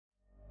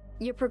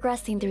You're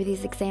progressing through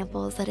these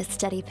examples at a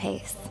steady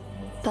pace,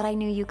 but I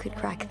knew you could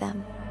crack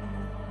them.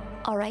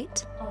 All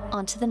right,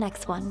 on to the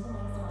next one.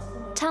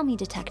 Tell me,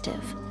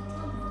 detective,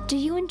 do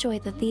you enjoy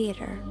the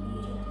theater?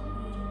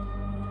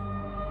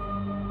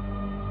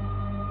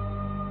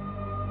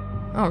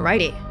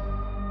 Alrighty.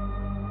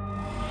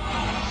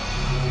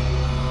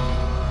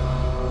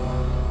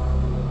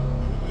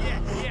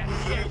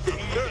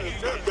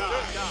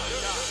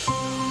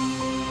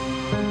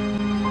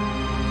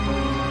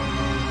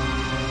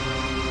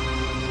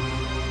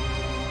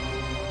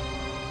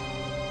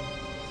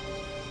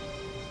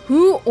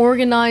 Who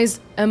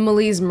organized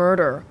Emily's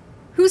murder?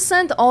 Who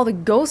sent all the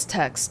ghost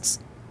texts?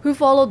 Who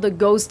followed the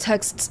ghost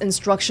texts'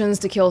 instructions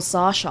to kill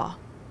Sasha?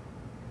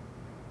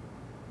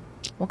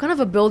 What kind of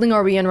a building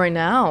are we in right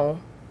now?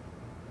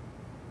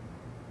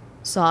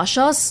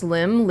 Sasha,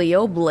 Slim,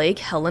 Leo, Blake,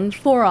 Helen,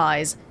 Four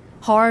Eyes,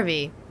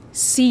 Harvey,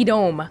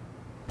 C-Dome,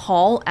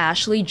 Paul,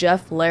 Ashley,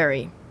 Jeff,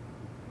 Larry.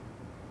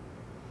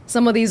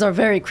 Some of these are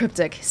very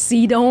cryptic.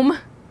 C-Dome?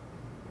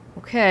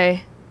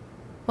 Okay.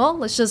 Well,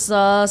 let's just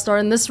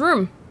start in this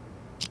room.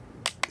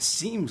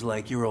 Seems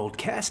like your old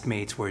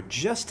castmates were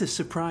just as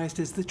surprised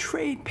as the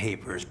trade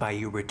papers by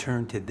your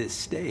return to this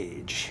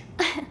stage.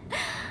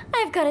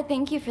 I've got to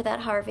thank you for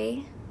that,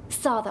 Harvey.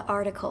 Saw the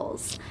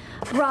articles.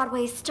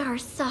 Broadway star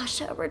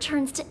Sasha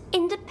returns to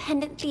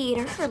independent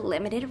theater for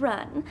limited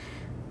run.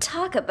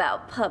 Talk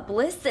about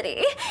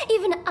publicity.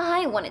 Even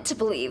I wanted to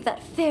believe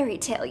that fairy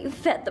tale you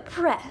fed the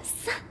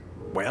press.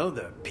 Well,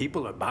 the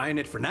people are buying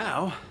it for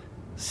now.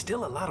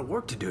 Still a lot of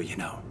work to do, you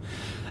know.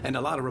 And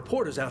a lot of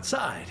reporters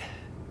outside.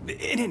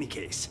 In any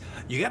case,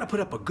 you gotta put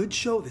up a good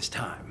show this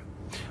time.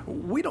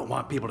 We don't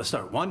want people to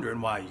start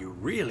wondering why you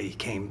really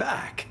came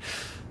back.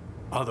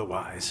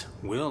 Otherwise,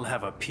 we'll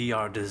have a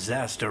PR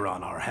disaster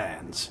on our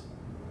hands.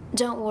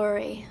 Don't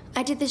worry.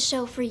 I did this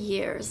show for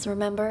years,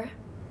 remember?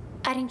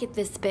 I didn't get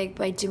this big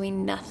by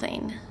doing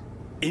nothing.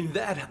 In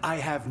that, I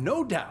have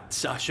no doubt,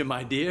 Sasha,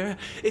 my dear.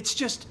 It's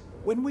just,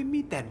 when we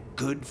meet that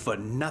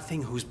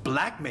good-for-nothing who's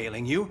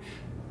blackmailing you,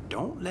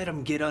 don't let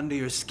him get under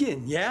your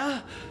skin,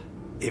 yeah?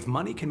 If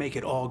money can make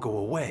it all go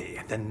away,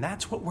 then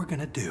that's what we're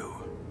gonna do.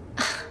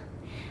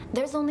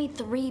 There's only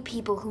 3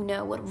 people who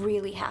know what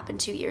really happened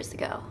 2 years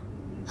ago.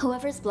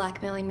 Whoever's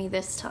blackmailing me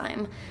this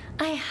time,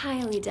 I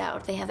highly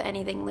doubt they have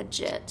anything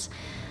legit.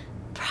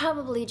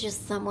 Probably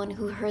just someone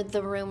who heard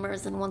the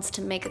rumors and wants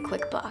to make a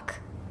quick buck.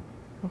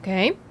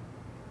 Okay.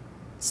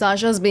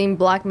 Sasha's being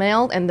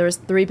blackmailed and there's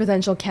 3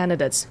 potential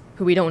candidates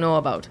who we don't know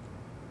about.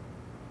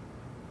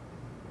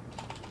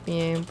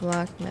 Being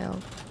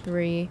blackmailed.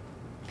 3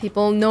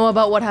 people know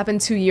about what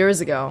happened 2 years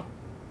ago.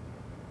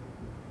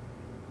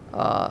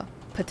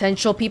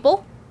 Potential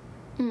people?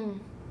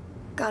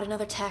 Got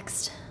another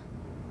text.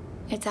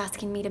 It's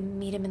asking me to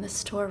meet him in the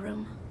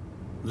storeroom.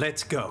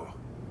 Let's go.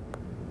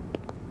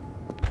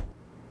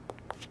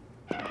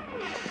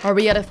 Are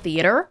we at a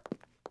theater?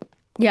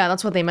 Yeah,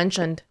 that's what they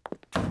mentioned.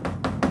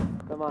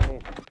 Come on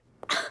in.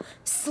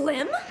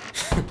 Slim?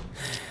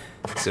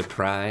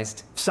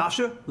 Surprised?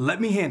 Sasha, let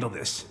me handle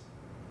this.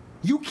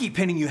 You keep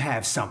hinting you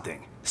have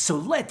something, so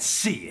let's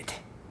see it.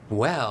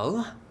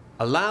 Well,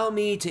 allow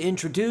me to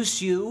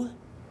introduce you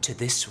to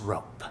this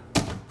rope.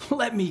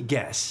 Let me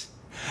guess.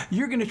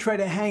 You're gonna try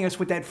to hang us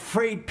with that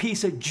frayed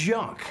piece of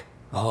junk.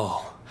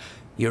 Oh,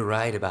 you're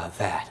right about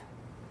that.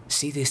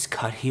 See this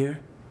cut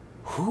here?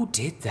 Who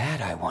did that,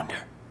 I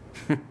wonder?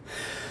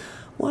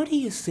 What do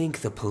you think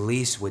the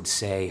police would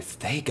say if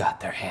they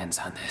got their hands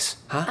on this,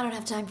 huh? I don't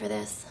have time for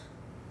this.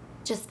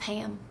 Just pay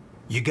him.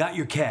 You got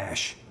your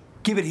cash.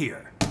 Give it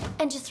here.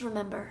 And just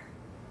remember,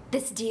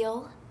 this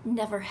deal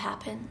never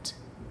happened.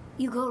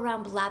 You go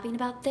around blabbing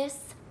about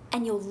this,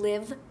 and you'll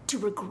live to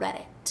regret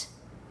it.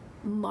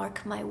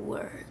 Mark my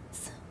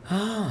words.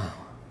 Oh,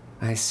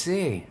 I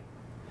see.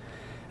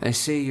 I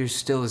see you're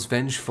still as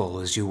vengeful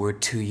as you were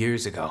 2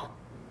 years ago.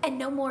 And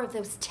no more of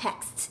those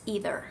texts,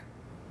 either.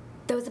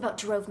 Those about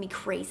drove me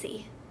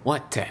crazy.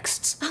 What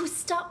texts? Oh,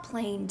 stop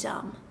playing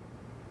dumb.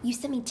 You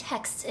sent me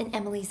texts in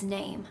Emily's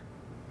name.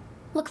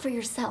 Look for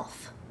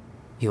yourself.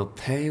 You'll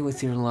pay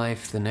with your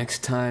life the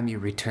next time you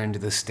return to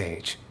the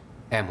stage.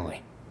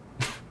 Emily.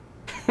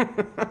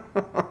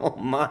 Oh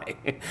my.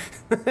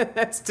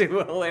 That's too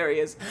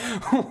hilarious.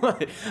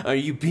 What? Are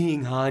you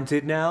being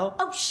haunted now?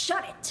 Oh,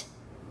 shut it!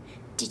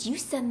 Did you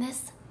send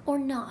this or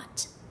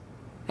not?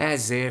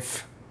 As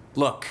if.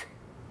 Look,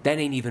 that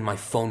ain't even my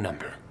phone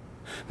number.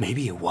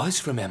 Maybe it was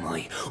from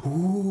Emily.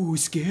 Ooh,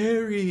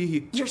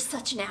 scary. You're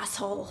such an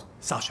asshole.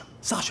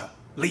 Sasha,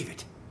 leave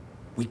it.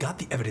 We got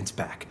the evidence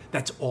back.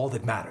 That's all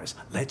that matters.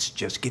 Let's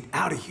just get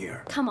out of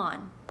here. Come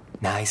on.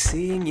 Nice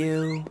seeing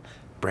you.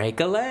 Break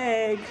a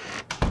leg.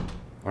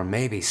 Or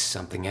maybe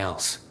something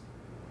else.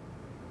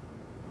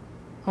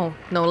 Oh,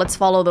 no, let's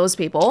follow those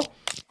people.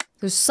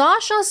 So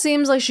Sasha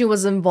seems like she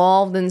was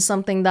involved in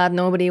something that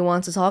nobody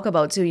wants to talk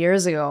about 2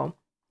 years ago.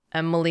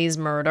 Emily's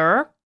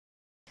murder.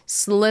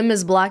 Slim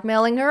is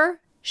blackmailing her.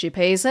 She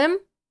pays him.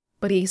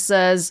 But he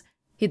says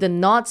he did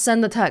not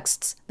send the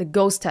texts, the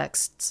ghost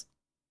texts.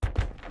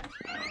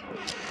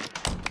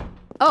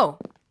 Oh,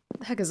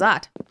 The heck is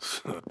that?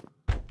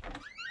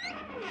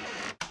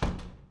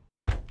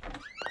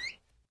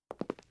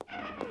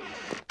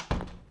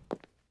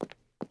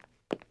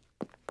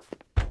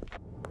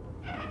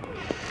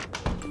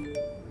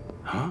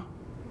 Huh?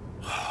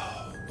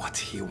 What's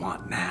he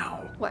want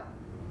now? What?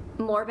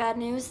 More bad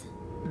news?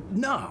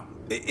 No,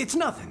 it's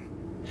nothing.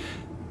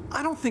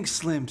 I don't think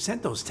Slim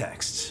sent those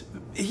texts.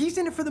 He's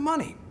in it for the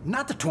money,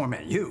 not to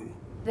torment you.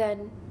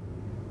 Then,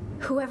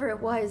 whoever it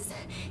was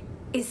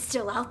is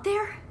still out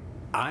there?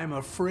 I'm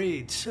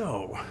afraid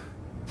so.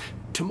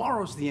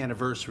 Tomorrow's the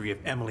anniversary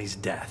of Emily's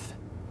death.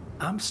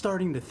 I'm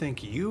starting to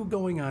think you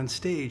going on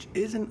stage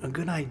isn't a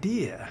good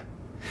idea.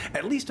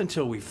 At least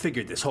until we've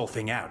figured this whole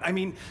thing out. I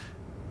mean,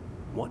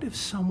 what if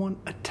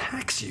someone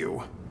attacks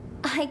you?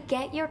 I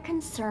get you're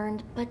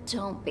concerned, but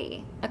don't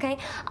be, okay?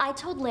 I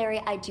told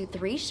Larry I'd do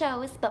 3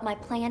 shows, but my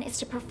plan is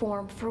to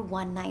perform for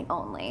 1 night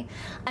only.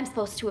 I'm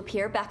supposed to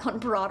appear back on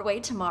Broadway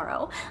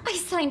tomorrow. I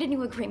signed a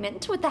new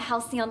agreement with the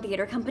Halcyon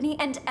Theater Company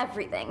and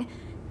everything.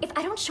 If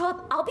I don't show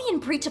up, I'll be in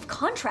breach of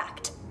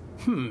contract.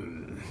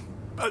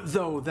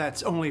 Though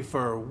that's only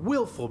for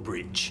willful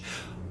breach.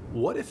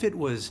 What if it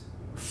was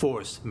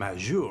force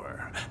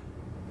majeure?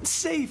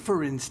 Say,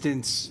 for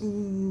instance,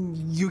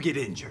 you get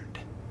injured.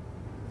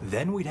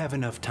 Then we'd have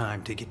enough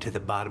time to get to the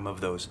bottom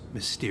of those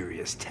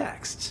mysterious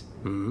texts.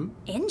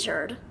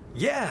 Injured?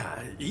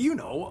 Yeah, you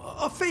know,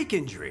 a fake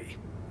injury.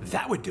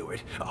 That would do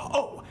it.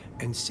 Oh,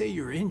 and say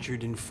you're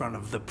injured in front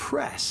of the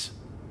press.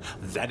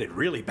 That'd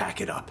really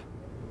back it up.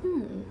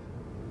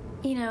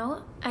 You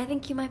know, I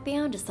think you might be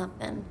onto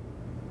something.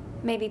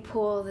 Maybe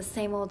pull the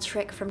same old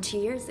trick from 2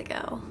 years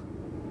ago.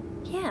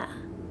 Yeah.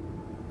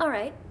 All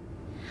right.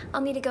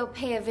 I'll need to go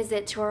pay a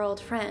visit to our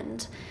old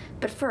friend.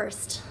 But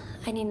first,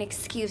 I need an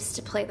excuse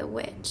to play the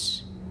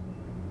witch.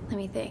 Let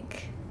me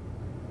think.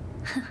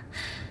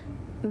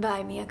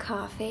 Buy me a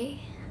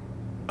coffee?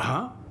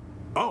 Huh?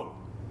 Oh.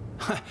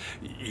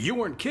 You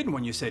weren't kidding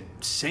when you said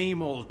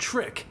same old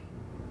trick.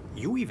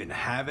 You even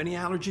have any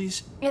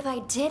allergies? If I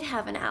did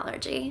have an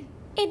allergy,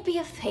 it'd be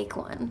a fake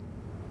one.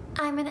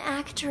 I'm an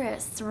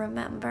actress,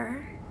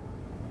 remember?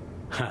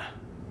 Huh.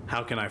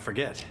 How can I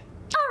forget?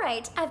 All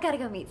right, I've got to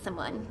go meet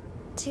someone.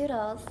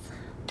 Toodles.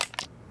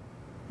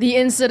 The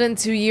incident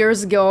 2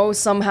 years ago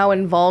somehow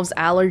involves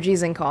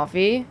allergies and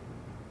coffee.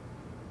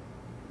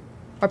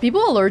 Are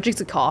people allergic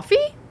to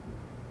coffee?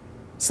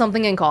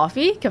 Something in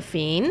coffee?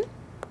 Caffeine?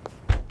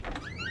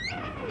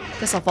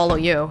 Guess I'll follow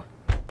you.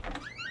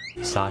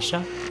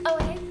 Sasha? Oh,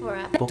 hey,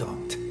 Flora.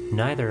 Don't.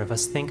 Neither of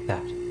us think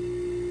that.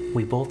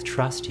 We both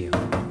trust you.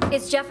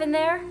 Is Jeff in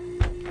there?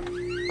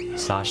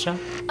 Sasha?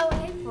 Oh,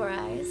 hey, Four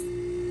Eyes.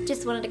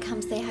 Just wanted to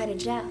come say hi to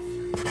Jeff.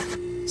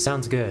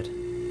 Sounds good.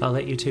 I'll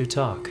let you two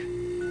talk.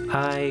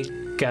 I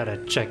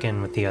gotta check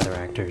in with the other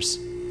actors.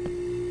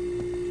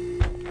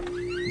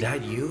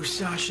 That you,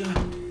 Sasha?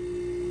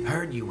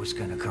 Heard you was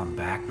gonna come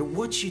back, but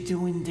what you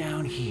doing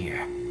down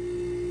here?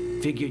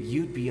 Figured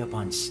you'd be up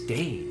on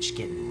stage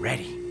getting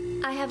ready.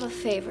 I have a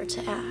favor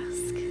to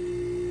ask.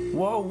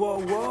 Whoa,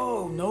 whoa,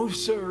 whoa, no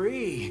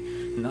siree.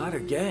 Not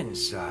again,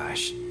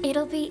 Sash.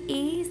 It'll be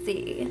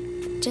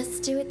easy.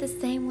 Just do it the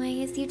same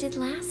way as you did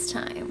last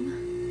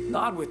time.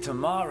 Not with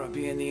tomorrow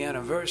being the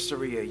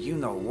anniversary of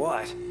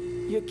you-know-what.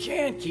 You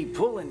can't keep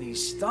pulling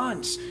these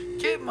stunts.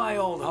 Give my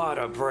old heart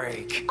a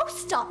break. Oh,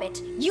 stop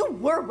it. You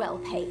were well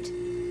paid.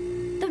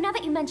 Though now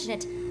that you mention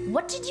it,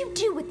 what did you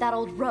do with that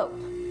old rope?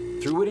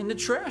 Threw it in the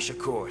trash, of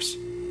course.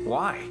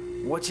 Why?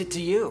 What's it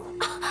to you?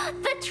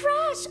 The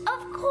trash,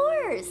 of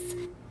course.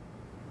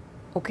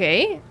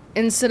 Okay.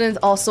 Incident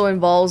also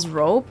involves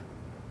rope.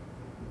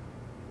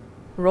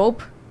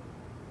 Rope.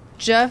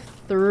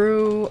 Jeff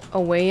threw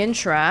away in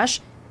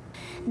trash.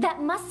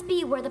 That must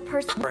be where the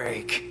person...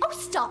 Break. Oh,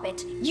 stop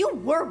it. You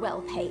were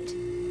well paid.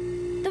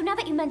 Though now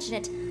that you mention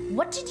it,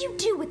 what did you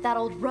do with that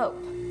old rope?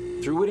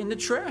 Threw it in the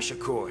trash, of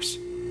course.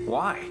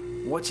 Why?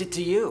 What's it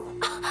to you?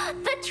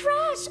 The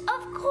trash,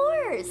 of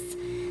course.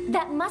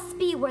 That must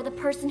be where the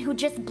person who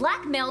just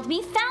blackmailed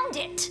me found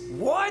it.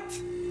 What?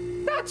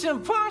 That's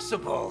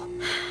impossible.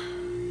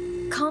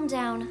 Calm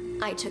down.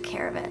 I took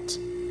care of it.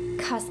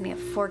 Cost me a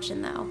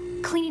fortune, though.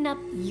 Cleaning up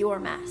your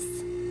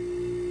mess.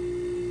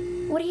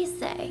 What do you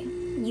say?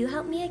 You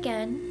help me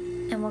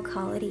again, and we'll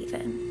call it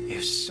even.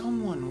 If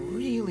someone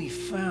really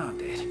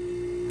found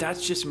it,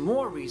 that's just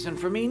more reason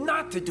for me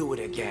not to do it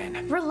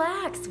again.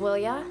 Relax, will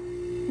ya?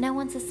 No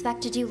one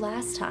suspected you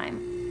last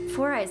time.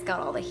 Four Eyes got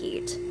all the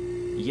heat.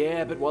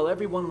 Yeah, but while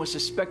everyone was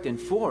suspecting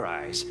Four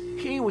Eyes,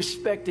 he was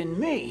suspecting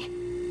me.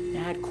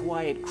 That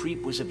quiet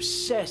creep was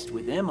obsessed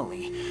with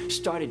Emily.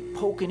 Started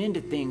poking into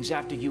things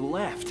after you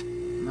left.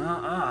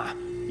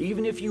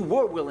 Even if you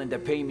were willing to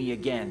pay me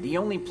again, the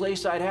only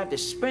place I'd have to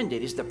spend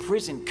it is the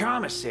prison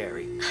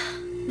commissary.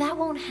 That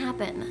won't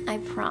happen, I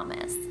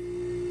promise.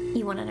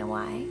 You want to know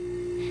why?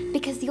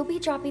 Because you'll be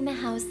dropping the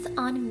house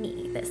on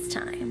me this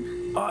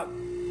time.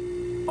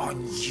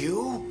 On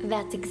you?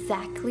 That's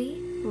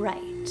exactly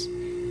right.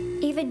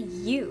 Even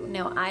you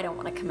know I don't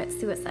want to commit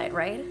suicide,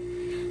 right?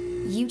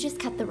 You just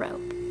cut the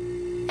rope.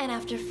 And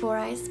after Four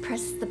Eyes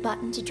presses the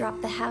button to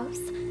drop the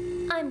house,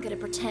 I'm gonna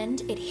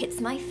pretend it hits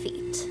my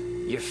feet.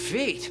 Your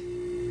feet?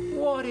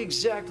 What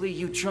exactly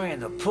you trying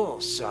to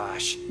pull,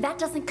 Sash? That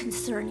doesn't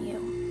concern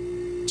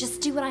you. Just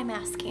do what I'm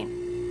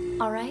asking,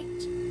 all right?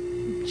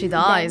 She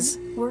dies.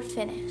 Then we're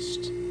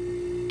finished.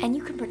 And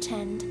you can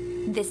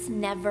pretend this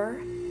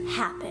never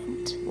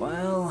happened.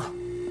 Well,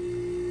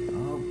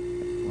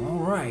 all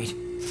right.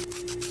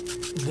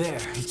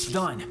 There, it's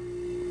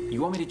done.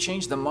 You want me to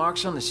change the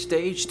marks on the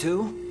stage,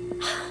 too?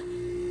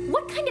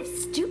 What kind of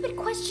stupid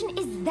question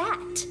is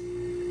that?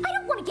 I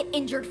don't want to get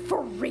injured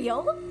for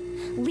real.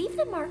 Leave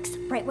the marks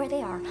right where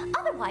they are.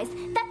 Otherwise,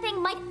 that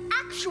thing might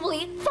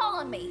actually fall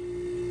on me.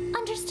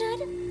 Understood?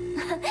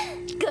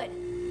 Good.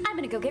 I'm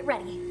gonna go get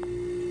ready.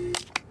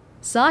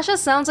 Sasha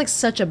sounds like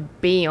such a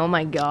bee, oh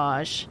my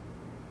gosh.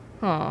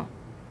 Huh.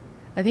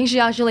 I think she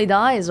actually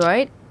dies,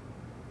 right?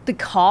 The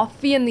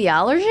coffee and the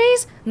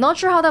allergies? Not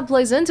sure how that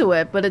plays into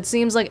it, but it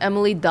seems like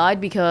Emily died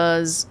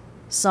because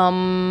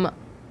some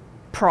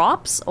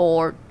props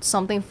or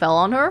something fell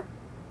on her.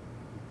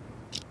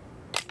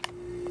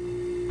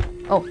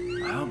 Oh.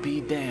 I'll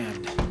be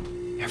damned.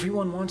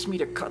 Everyone wants me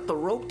to cut the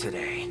rope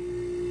today.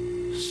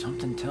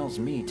 Something tells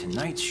me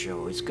tonight's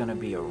show is gonna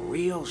be a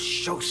real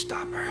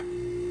showstopper.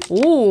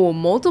 Ooh,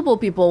 multiple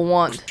people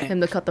want him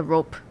to cut the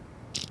rope.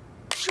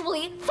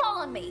 Actually,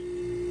 fall on me.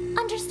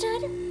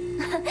 Understood?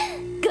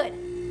 Good.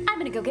 I'm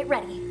gonna go get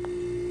ready.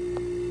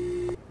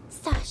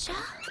 Sasha?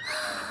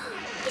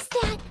 Is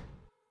that...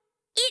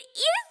 It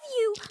is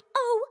you!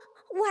 Oh,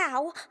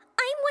 wow.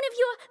 I'm one of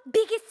your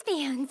biggest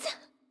fans.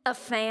 A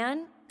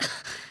fan?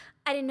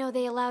 I didn't know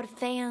they allowed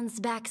fans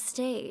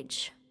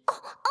backstage.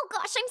 Oh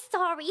gosh, I'm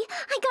sorry.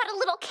 I got a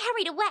little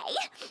carried away.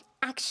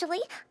 Actually,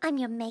 I'm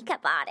your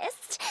makeup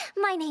artist.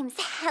 My name's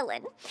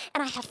Helen,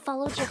 and I have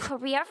followed your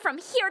career from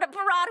here to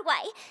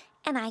Broadway.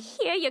 And I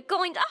hear you're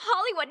going to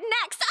Hollywood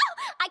next. Oh,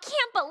 I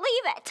can't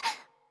believe it.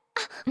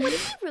 Would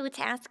it be rude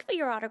to ask for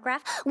your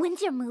autograph?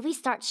 When's your movie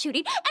start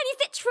shooting? And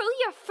is it true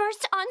your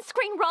first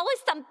on-screen role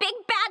is some big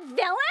bad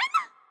villain?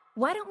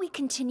 Why don't we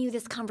continue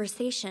this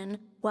conversation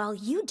while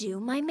you do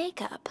my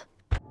makeup?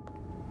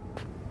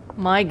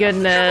 My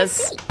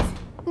goodness.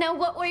 Now,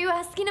 what were you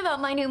asking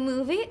about my new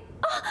movie?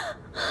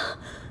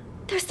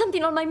 There's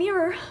something on my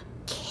mirror.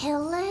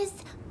 Killers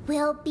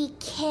will be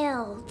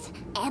killed,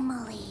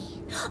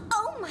 Emily.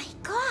 Oh my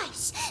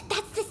gosh!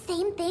 That's the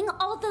same thing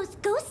all those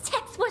ghost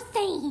texts were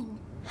saying.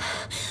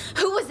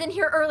 Who was in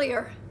here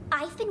earlier?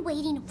 I've been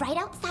waiting right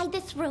outside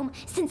this room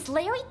since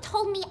Larry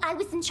told me I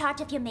was in charge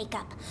of your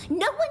makeup.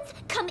 No one's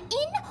come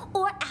in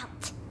or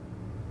out.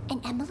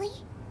 And Emily?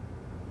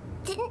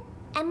 Didn't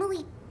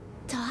Emily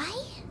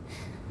die?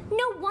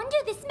 No wonder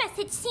this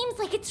message seems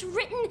like it's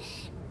written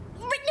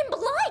in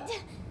blood.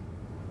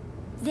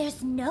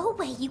 There's no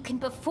way you can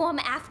perform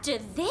after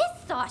this,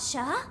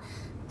 Sasha.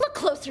 Look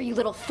closer, you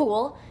little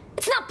fool.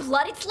 It's not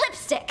blood, it's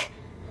lipstick.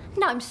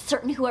 Now I'm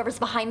certain whoever's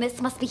behind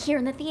this must be here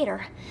in the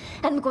theater.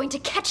 And I'm going to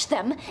catch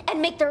them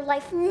and make their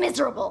life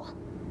miserable.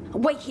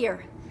 Wait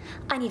here.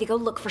 I need to go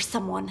look for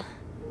someone.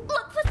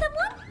 Look for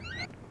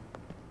someone?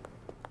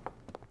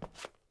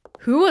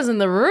 Who was in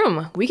the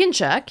room? We can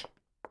check.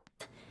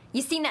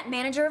 You seen that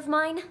manager of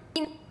mine?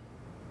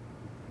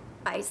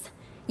 Eyes.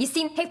 You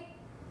seen...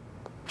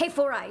 Hey,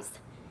 Four Eyes.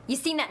 You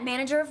seen that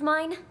manager of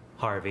mine?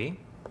 Harvey?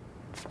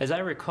 As I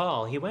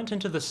recall, he went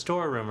into the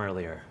storeroom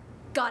earlier.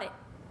 Got it.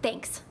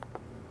 Thanks.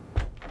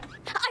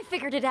 I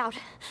figured it out.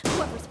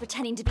 Whoever's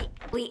pretending to be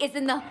Lee is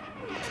in the...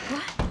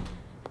 What?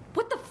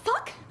 What the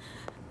fuck?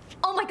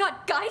 Oh my god,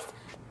 guys!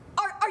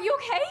 Are you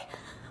okay?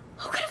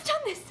 Who could have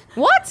done this?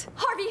 What?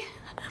 Harvey!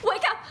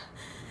 Wake up!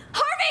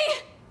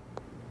 Harvey!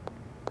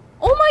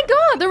 Oh my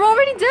god, they're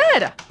already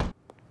dead!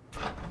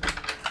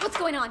 What's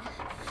going on?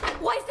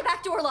 Why is the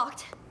back door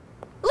locked?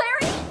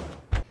 Larry!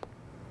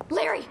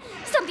 Larry,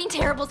 something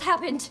terrible's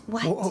happened.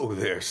 What? Whoa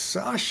there,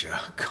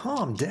 Sasha.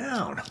 Calm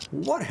down.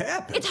 What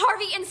happened? It's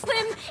Harvey and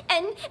Slim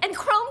and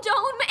Chrome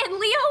Dome and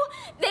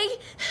Leo.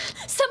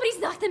 Somebody's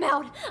knocked them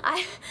out.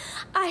 I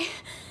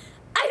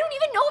don't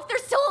even know if they're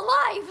still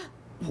alive.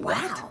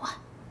 What? Wow.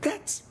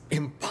 That's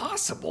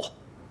impossible.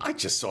 I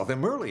just saw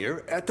them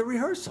earlier at the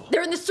rehearsal.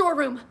 They're in the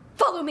storeroom.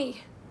 Follow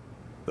me.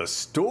 The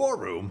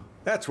storeroom?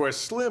 That's where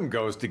Slim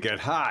goes to get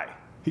high.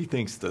 He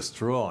thinks the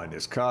straw in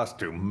his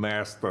costume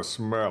masks the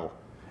smell.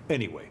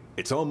 Anyway,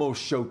 it's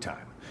almost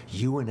showtime.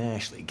 You and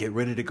Ashley get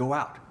ready to go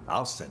out.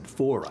 I'll send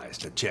Four Eyes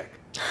to check.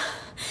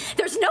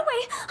 There's no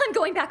way I'm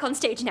going back on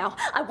stage now.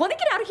 I want to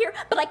get out of here,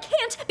 but I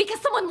can't because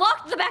someone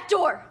locked the back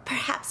door.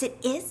 Perhaps it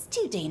is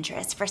too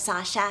dangerous for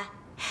Sasha.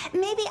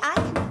 Maybe I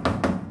can...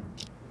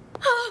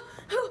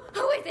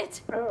 Who is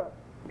it?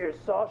 Is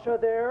Sasha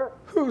there?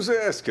 Who's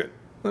asking?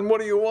 And what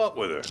do you want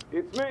with her?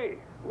 It's me,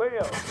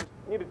 Leo.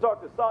 Need to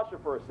talk to Sasha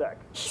for a sec.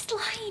 He's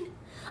lying.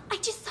 I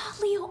just saw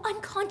Leo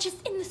unconscious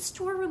in the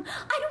storeroom.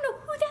 I don't know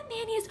who that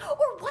man is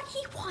or what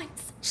he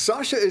wants.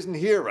 Sasha isn't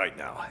here right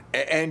now.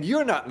 And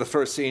you're not in the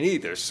first scene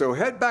either, so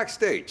head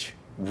backstage.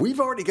 We've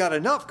already got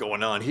enough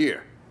going on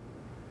here.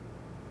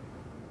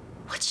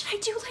 What should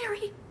I do,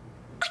 Larry?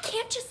 I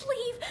can't just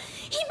leave.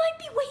 He might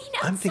be waiting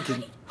outside. I'm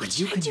thinking What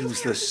you should I can do,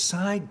 use the Larry?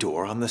 side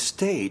door on the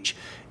stage.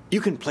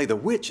 You can play the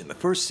witch in the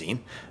first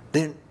scene.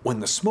 Then, when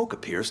the smoke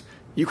appears,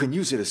 you can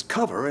use it as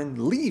cover and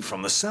leave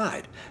from the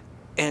side.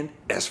 And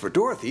as for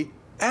Dorothy,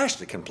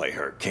 Ashley can play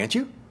her, can't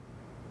you?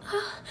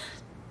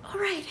 All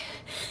right.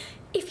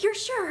 If you're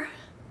sure.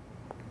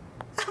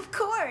 Of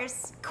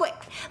course. Quick,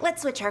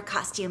 let's switch our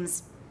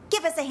costumes.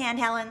 Give us a hand,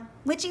 Helen,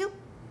 would you?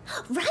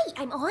 Right,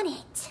 I'm on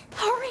it.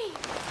 Hurry.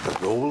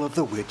 The role of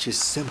the witch is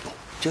simple.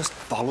 Just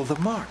follow the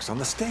marks on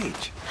the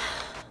stage.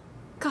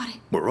 Got it.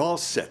 We're all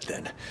set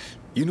then.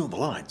 You know the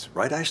lines,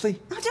 right, Ashley?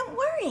 Oh, don't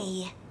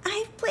worry.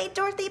 I've played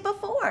Dorothy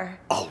before.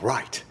 All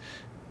right.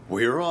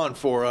 We're on,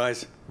 Four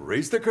Eyes.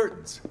 Raise the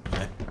curtains.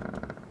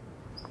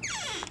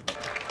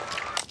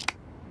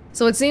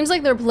 So it seems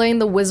like they're playing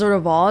the Wizard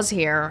of Oz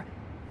here.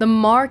 The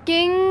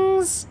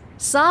markings...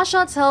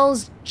 Sasha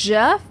tells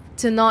Jeff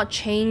to not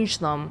change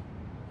them.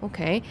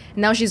 Okay.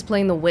 Now she's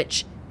playing the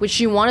witch, which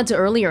she wanted to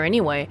earlier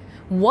anyway.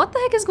 What the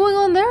heck is going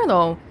on there,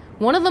 though?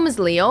 One of them is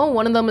Leo,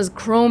 one of them is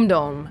Chrome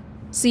Dome.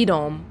 Sea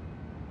Dome.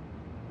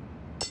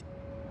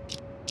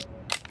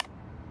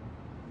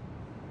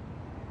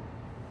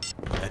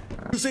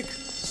 Music,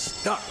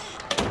 stop.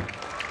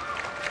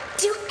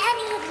 Do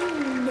any of you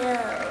know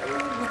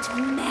what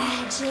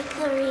magic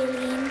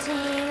really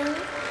entails?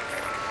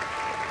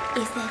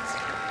 Is it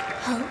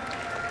hope?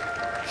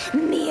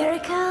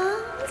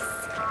 Miracles?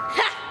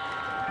 Ha!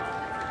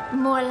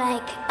 More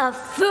like a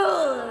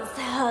fool's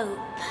hope.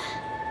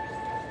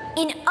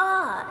 In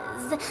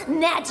Oz,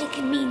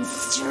 magic means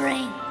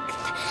strength.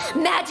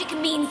 Magic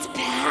means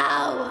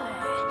power.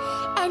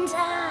 And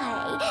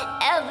I,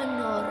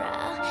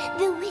 Eleonora,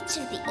 the Witch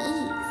of the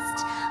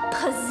East,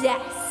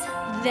 possess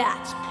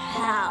that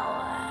power.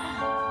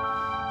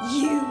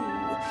 You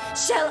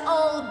shall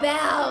all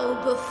bow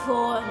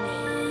before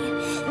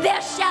me.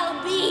 There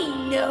shall be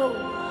no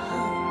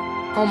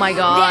hope. Oh my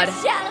god.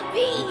 There shall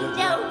be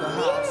no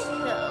miracles.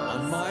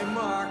 On my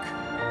mark.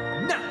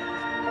 Now.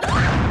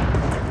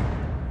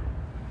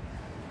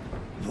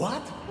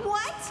 What?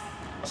 What?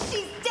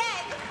 She's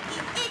dead.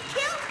 It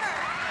killed her.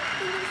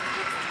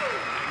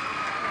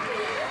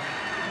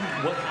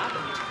 What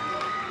happened?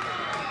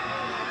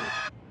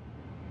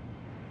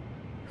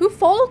 Who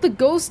followed the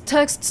ghost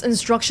text's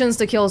instructions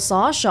to kill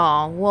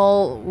Sasha?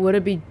 Well, would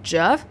it be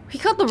Jeff? He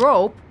cut the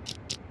rope.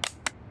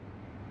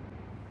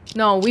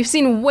 No, we've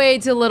seen way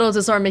too little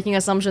to start making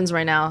assumptions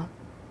right now.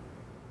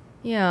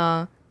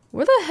 Yeah,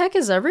 where the heck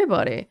is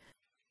everybody?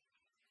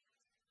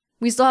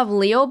 We still have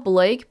Leo,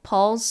 Blake,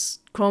 Paul's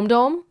Chrome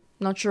Dome.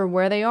 Not sure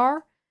where they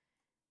are.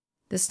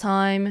 This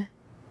time...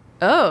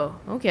 Oh,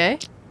 okay.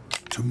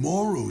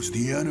 Tomorrow's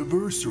the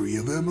anniversary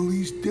of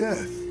Emily's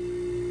death.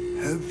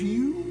 Have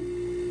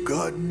you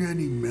gotten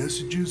any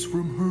messages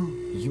from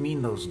her? You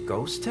mean those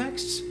ghost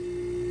texts?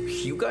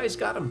 You guys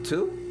got them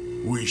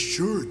too? We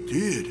sure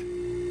did.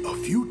 A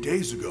few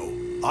days ago,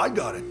 I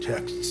got a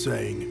text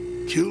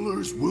saying,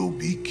 "Killers will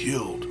be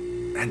killed."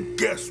 And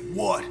guess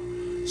what?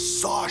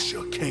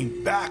 Sasha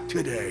came back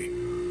today.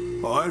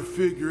 I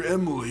figure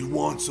Emily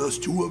wants us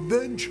to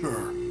avenge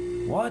her.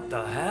 What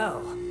the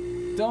hell?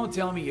 Don't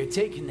tell me you're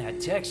taking that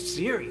text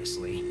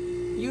seriously.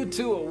 You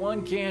two are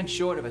one can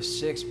short of a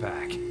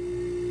six-pack.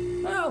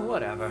 Well,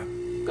 whatever.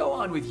 Go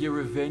on with your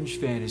revenge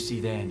fantasy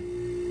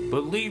then.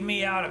 But leave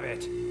me out of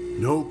it.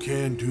 No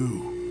can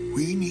do.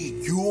 We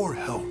need your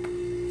help.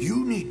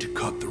 You need to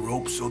cut the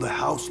rope so the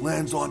house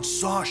lands on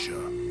Sasha.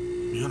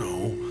 You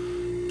know,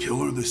 kill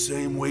her the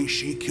same way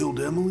she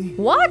killed Emily.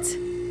 What?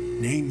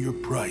 Name your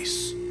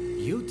price.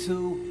 You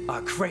two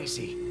are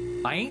crazy.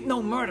 I ain't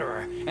no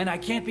murderer, and I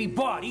can't be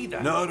bought either.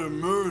 Not a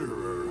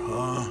murderer,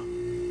 huh?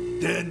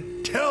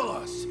 Then tell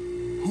us,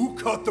 who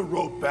cut the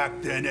rope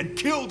back then and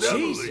killed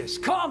Emily? Jesus,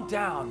 calm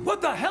down.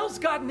 What the hell's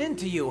gotten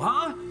into you,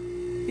 huh?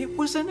 It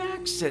was an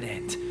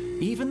accident.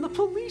 Even the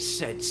police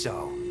said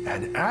so.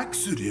 An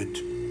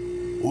accident?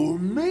 Or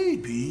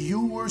maybe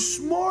you were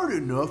smart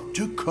enough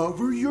to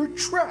cover your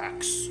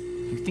tracks.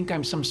 You think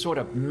I'm some sort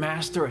of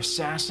master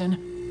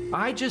assassin?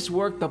 I just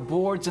work the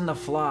boards and the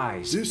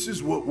flies. This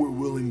is what we're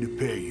willing to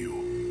pay you.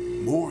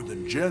 More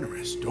than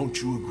generous, don't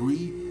you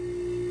agree?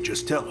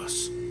 Just tell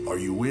us, are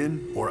you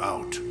in or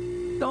out?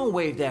 Don't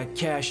wave that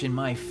cash in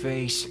my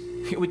face.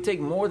 It would take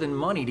more than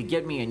money to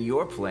get me in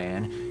your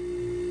plan.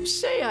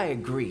 Say I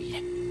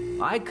agreed.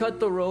 I cut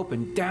the rope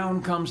and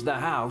down comes the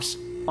house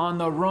on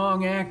the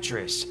wrong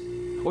actress.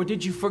 Or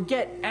did you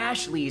forget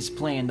Ashley is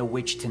playing the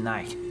witch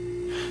tonight?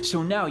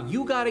 So now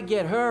you gotta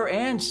get her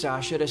and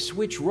Sasha to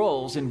switch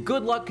roles, and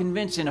good luck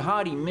convincing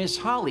haughty Miss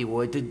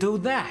Hollywood to do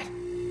that.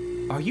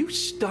 Are you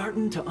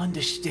starting to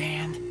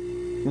understand?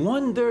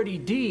 One dirty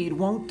deed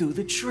won't do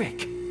the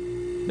trick.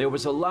 There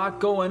was a lot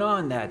going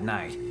on that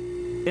night.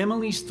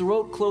 Emily's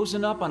throat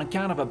closing up on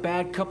account of a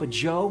bad cup of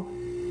joe,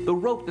 the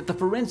rope that the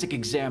forensic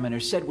examiner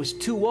said was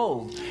too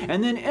old,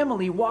 and then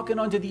Emily walking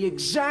onto the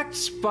exact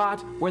spot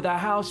where the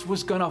house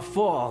was gonna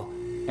fall.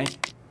 And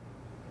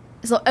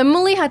So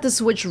Emily had to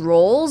switch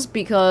roles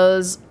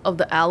because of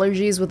the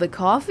allergies with the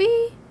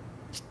coffee?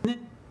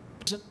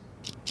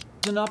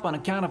 up on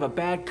account of a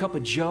bad cup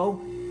of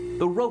joe?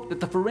 The rope that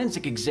the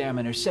forensic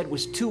examiner said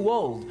was too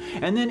old,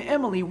 and then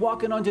Emily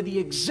walking onto the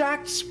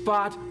exact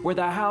spot where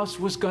the house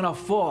was gonna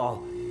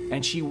fall,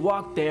 and she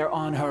walked there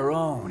on her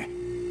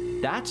own.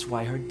 That's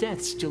why her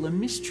death's still a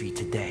mystery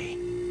today.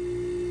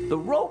 The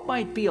rope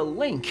might be a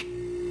link,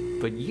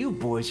 but you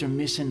boys are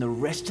missing the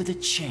rest of the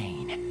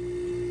chain.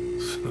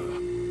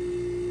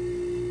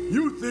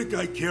 You think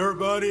I care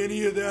about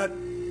any of that?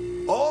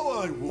 All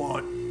I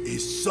want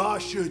is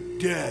Sasha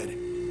dead.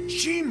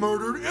 She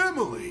murdered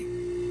Emily.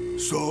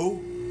 So,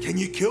 can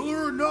you kill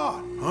her or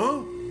not,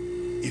 huh?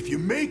 If you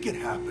make it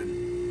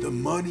happen, the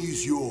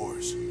money's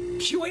yours.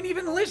 You ain't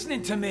even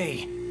listening to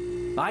me.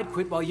 I'd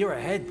quit while you're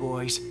ahead,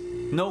 boys.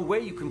 No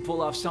way you can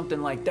pull off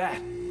something like that.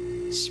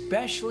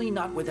 Especially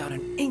not without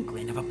an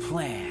inkling of a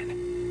plan.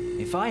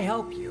 If I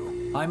help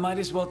you, I might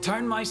as well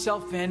turn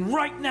myself in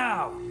right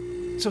now.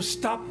 So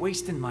stop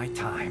wasting my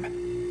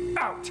time.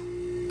 Out!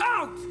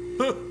 Out!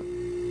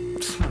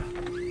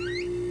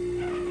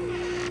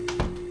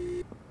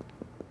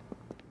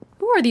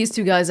 Who are these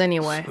two guys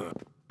anyway?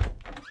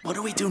 What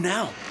do we do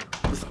now?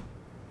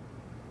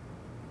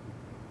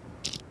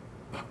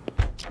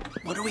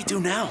 What do we do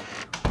now?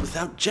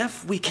 Without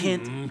Jeff, we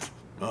can't...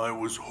 I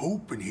was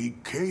hoping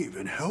he'd cave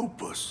and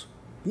help us.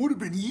 Would have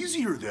been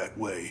easier that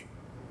way.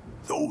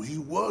 Though he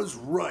was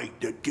right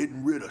that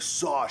getting rid of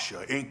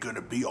Sasha ain't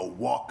gonna be a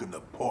walk in the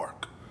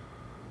park.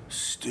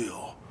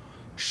 Still,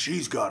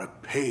 she's gotta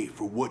pay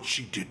for what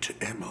she did to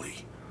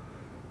Emily.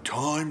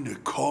 Time to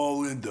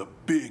call in the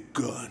big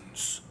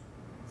guns.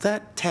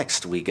 That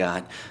text we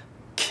got,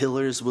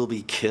 killers will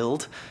be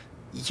killed.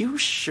 You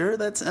sure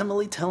that's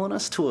Emily telling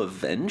us to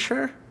avenge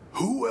her?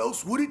 Who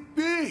else would it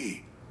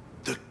be?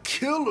 The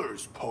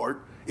killers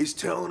part is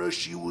telling us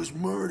she was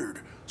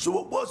murdered,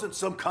 so it wasn't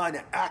some kind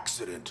of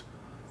accident.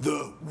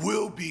 The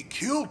will be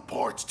killed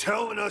part's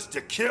telling us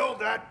to kill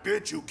that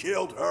bitch who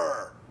killed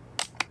her.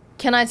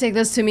 Can I take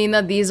this to mean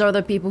that these are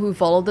the people who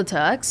followed the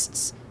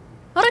texts?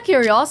 Out of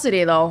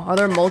curiosity though, are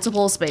there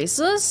multiple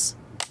spaces?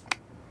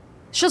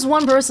 It's just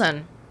one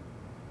person.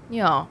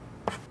 Yeah.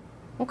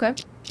 Okay.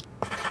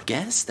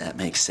 Guess that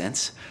makes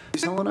sense.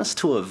 He's telling us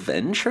to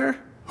avenge her?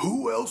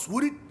 Who else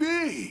would it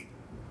be?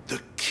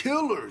 The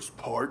killer's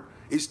part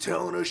is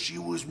telling us she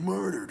was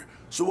murdered,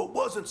 so it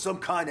wasn't some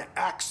kind of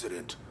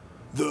accident.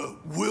 The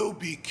will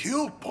be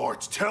killed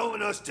part's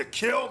telling us to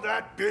kill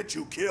that bitch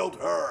who killed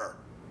her.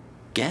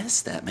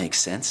 Guess that makes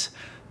sense.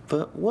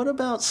 But what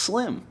about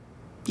Slim?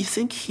 You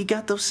think he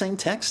got those same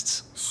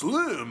texts?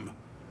 Slim?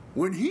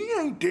 When he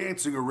ain't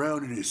dancing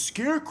around in his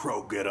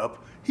scarecrow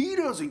getup, he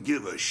doesn't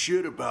give a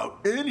shit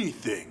about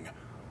anything,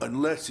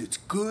 unless it's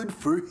good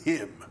for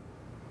him.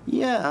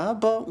 Yeah,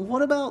 but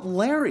what about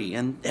Larry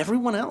and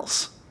everyone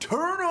else?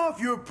 Turn off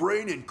your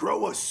brain and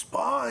grow a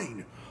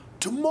spine.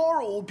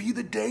 Tomorrow will be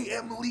the day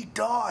Emily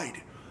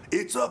died.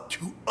 It's up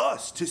to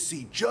us to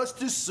see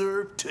justice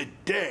served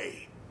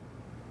today.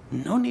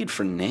 No need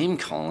for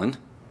name-calling.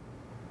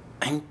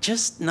 I'm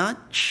just not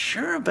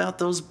sure about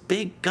those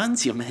big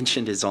guns you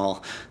mentioned is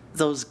all.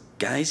 Those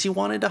guys you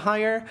wanted to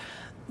hire,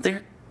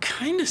 they're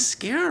kind of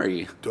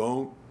scary.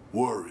 Don't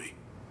worry.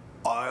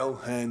 I'll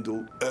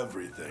handle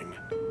everything.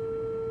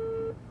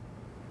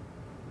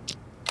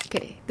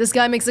 Okay, this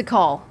guy makes a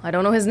call. I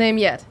don't know his name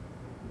yet.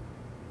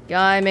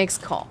 Guy makes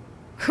call.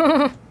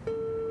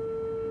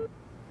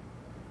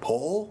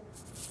 Paul?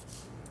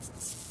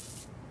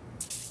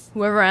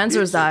 Whoever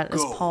answers that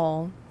is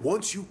Paul.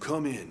 Once you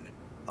come in,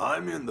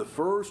 I'm in the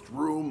first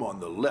room on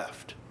the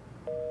left.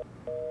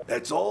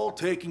 That's all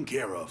taken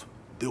care of.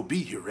 They'll be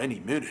here any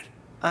minute.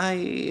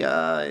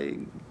 I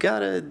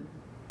gotta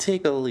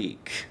take a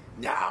leak.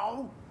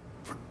 Now?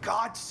 For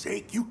God's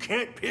sake, you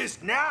can't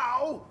piss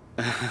now!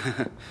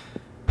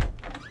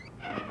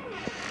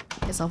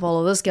 Guess I'll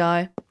follow this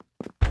guy.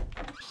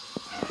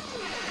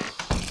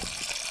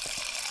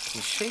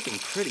 You're shaking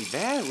pretty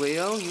bad,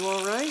 Leo. You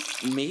alright?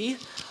 Me?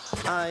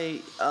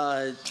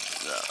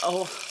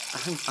 Oh,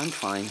 I'm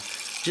fine.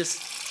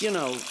 Just, you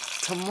know,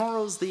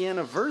 tomorrow's the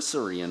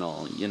anniversary and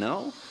all, you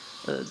know?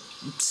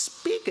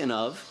 Speaking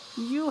of,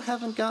 you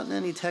haven't gotten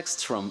any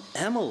texts from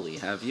Emily,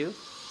 have you?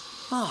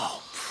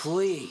 Oh,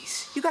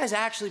 please. You guys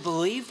actually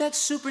believe that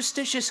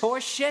superstitious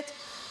horse shit?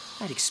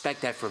 I'd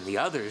expect that from the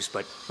others,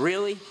 but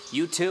really?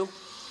 You two?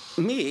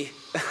 Me?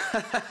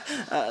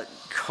 Of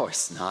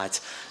course not.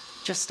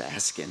 Just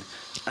asking.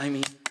 I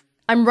mean...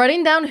 I'm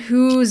writing down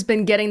who's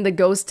been getting the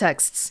ghost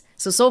texts.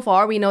 So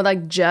far, we know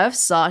that Jeff,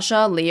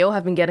 Sasha, Leo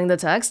have been getting the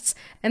texts,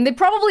 and they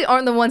probably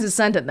aren't the ones who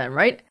sent it then,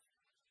 right?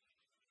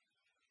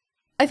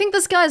 I think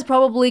this guy is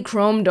probably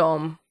Chrome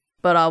Dome,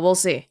 but we'll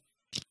see.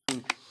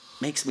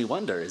 Makes me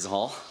wonder is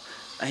all.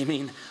 I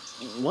mean,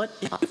 what...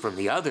 From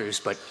the others,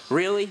 but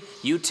really?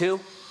 You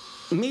two?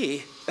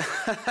 Me?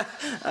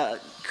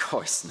 Of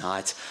course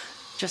not.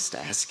 Just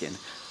asking.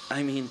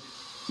 I mean,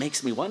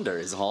 makes me wonder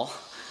is all.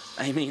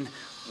 I mean,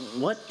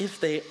 what if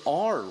they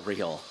are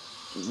real?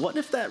 What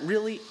if that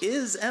really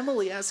is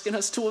Emily asking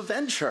us to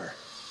avenge her?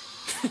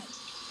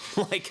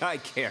 Like I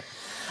care.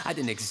 I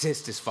didn't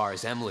exist as far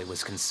as Emily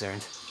was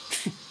concerned.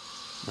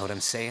 Know what I'm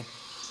saying?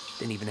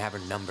 Didn't even have her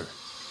number.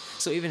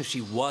 So even if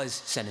she was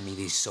sending me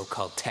these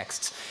so-called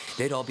texts,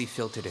 they'd all be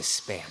filtered as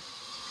spam.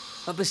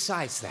 But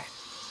besides that,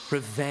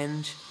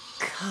 revenge?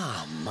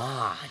 Come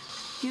on.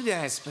 You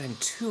guys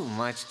spend too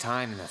much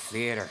time in the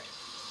theater.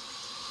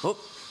 Oh,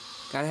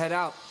 gotta head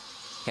out.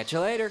 Catch you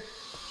later.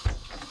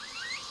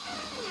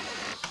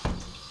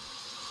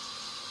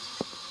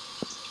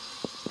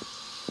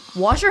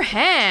 Wash your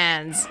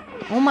hands!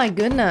 Oh my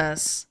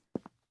goodness.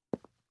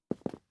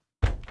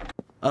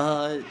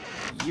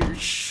 You're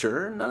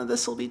sure none of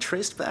this will be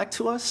traced back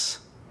to us?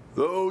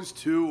 Those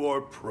two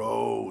are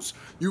pros.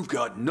 You've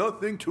got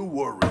nothing to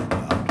worry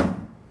about.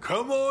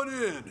 Come on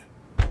in.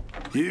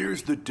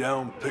 Here's the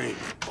down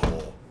payment,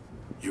 Paul.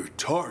 Your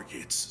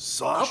target's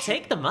Sasha. I'll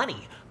take the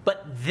money,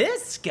 but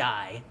this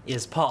guy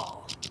is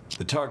Paul.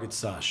 The target's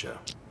Sasha.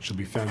 She'll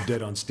be found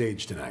dead on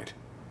stage tonight.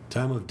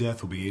 Time of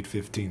death will be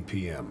 8:15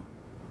 p.m.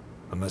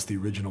 Unless the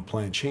original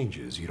plan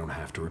changes, you don't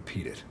have to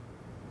repeat it.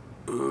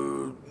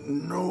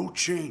 No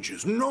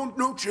changes.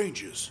 No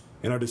changes.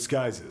 In our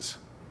disguises,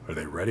 are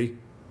they ready?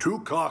 2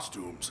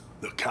 costumes,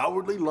 the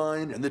Cowardly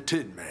Lion and the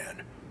Tin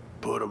Man.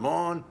 Put them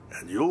on,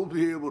 and you'll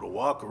be able to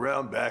walk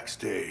around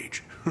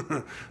backstage.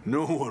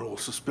 No one will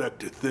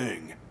suspect a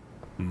thing.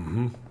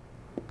 Mm-hmm.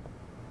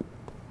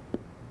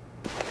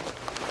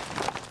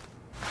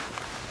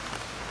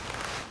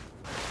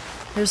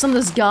 There's some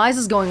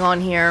disguises going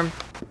on here.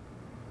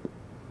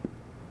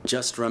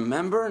 Just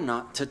remember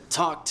not to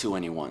talk to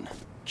anyone.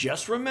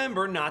 Just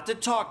remember not to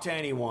talk to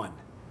anyone.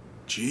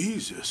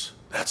 Jesus,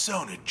 that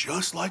sounded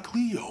just like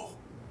Leo.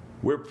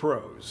 We're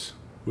pros.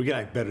 We can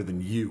act better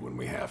than you when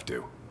we have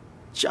to.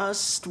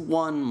 Just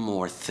one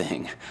more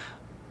thing.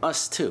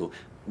 Us too.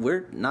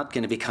 We're not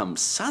going to become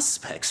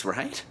suspects,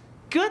 right?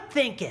 Good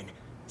thinking.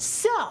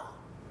 So,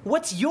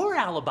 what's your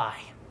alibi?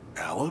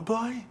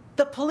 Alibi?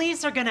 The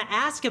police are gonna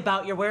ask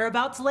about your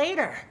whereabouts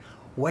later.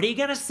 What are you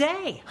gonna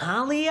say,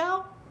 huh,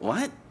 Leo?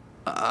 What?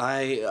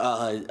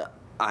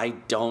 I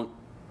don't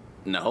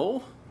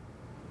know.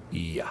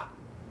 Yeah.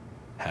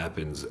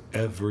 Happens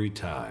every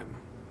time.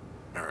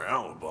 Our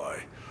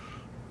alibi?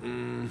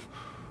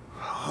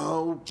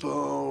 How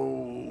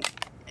about...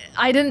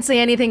 I didn't say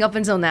anything up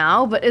until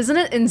now, but isn't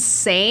it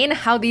insane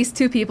how these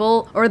two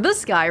people, or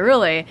this guy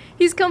really,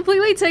 he's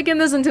completely taken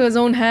this into his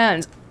own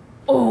hands.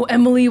 Oh,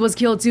 Emily was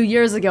killed 2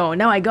 years ago.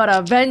 Now I gotta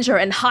avenge her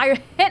and hire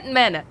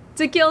hitmen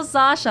to kill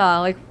Sasha.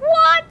 Like,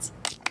 what?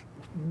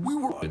 We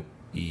were...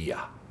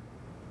 Yeah.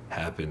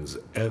 Happens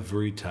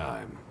every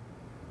time.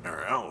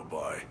 Our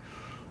alibi?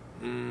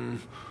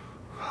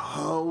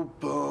 How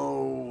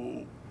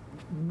about...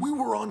 We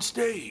were on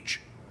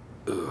stage.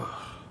 Ugh.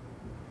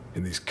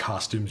 In these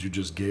costumes you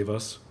just gave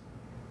us?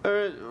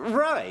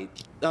 Right.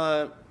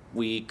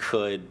 We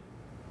could...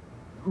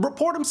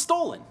 report him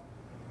stolen.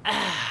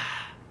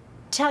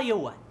 Tell you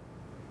what,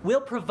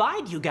 we'll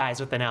provide you guys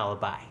with an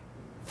alibi.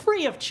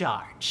 Free of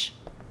charge.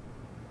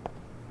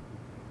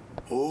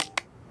 Oh.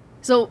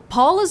 So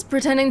Paul is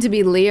pretending to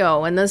be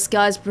Leo and this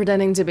guy's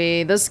pretending to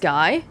be this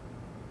guy?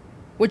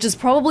 Which is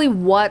probably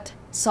what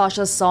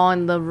Sasha saw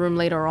in the room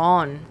later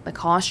on, the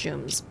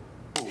costumes.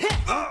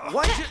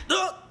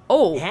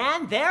 Oh.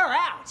 And they're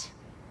out.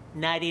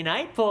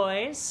 Nighty-night,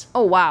 boys.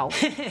 Oh, wow.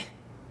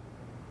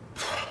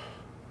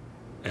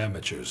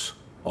 Amateurs.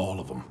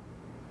 All of them.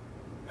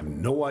 Have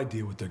no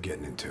idea what they're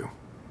getting into.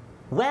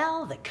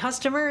 Well, the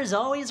customer is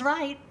always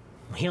right.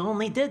 We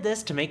only did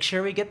this to make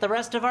sure we get the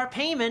rest of our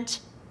payment.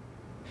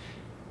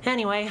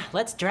 Anyway,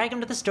 let's drag him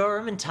to the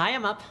storeroom and tie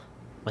him up.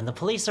 When the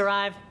police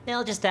arrive,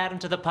 they'll just add him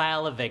to the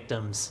pile of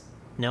victims.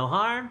 No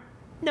harm,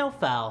 no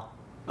foul.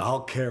 I'll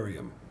carry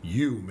him.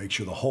 You make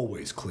sure the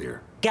hallway's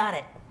clear. Got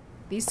it.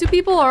 These two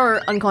people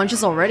are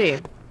unconscious already.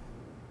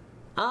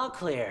 All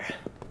clear.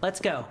 Let's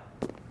go.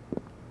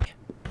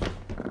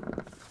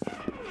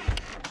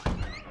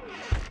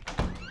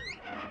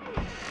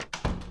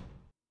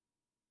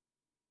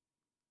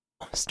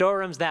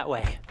 Storeroom's that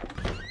way.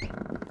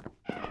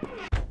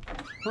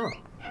 Huh.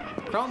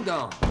 Chrome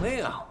Dome,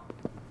 Leo.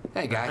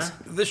 Hey, guys.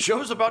 The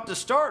show's about to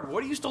start.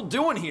 What are you still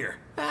doing here?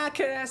 I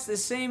could ask the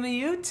same of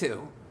you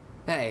two.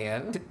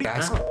 Hey,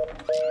 guys.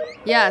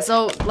 Yeah,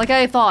 so, like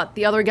I thought,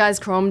 the other guy's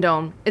Chrome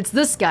Dome. It's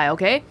this guy,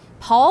 okay?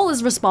 Paul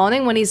is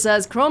responding when he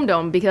says Chrome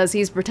Dome because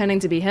he's pretending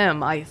to be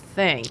him, I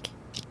think.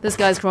 This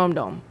guy's Chrome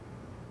Dome.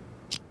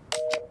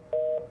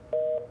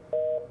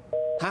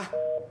 Huh?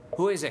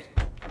 Who is it?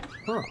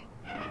 Huh.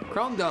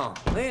 Chrome Dome,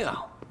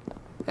 Leo.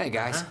 Hey,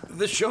 guys.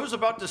 The show's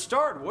about to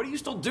start. What are you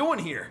still doing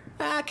here?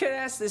 I could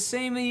ask the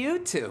same of you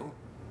two.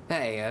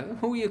 Hey,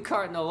 who are you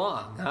carting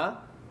along, huh?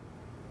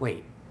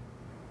 Wait.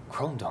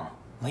 Chrome Dome,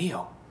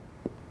 Leo.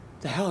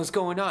 The hell is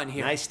going on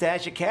here? Nice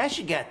stash of cash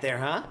you got there,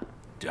 huh?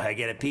 Do I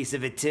get a piece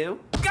of it too?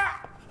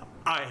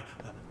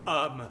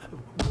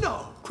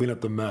 No. Clean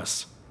up the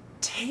mess.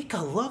 Take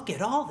a look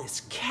at all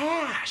this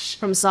cash.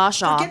 From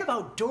Sasha. Forget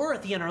about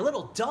Dorothy and her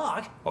little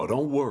dog. Oh,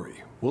 don't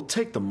worry. We'll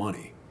take the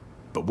money.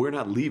 But we're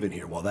not leaving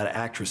here while that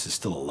actress is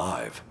still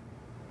alive.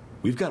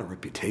 We've got a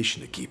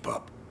reputation to keep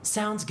up.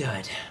 Sounds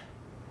good.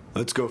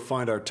 Let's go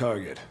find our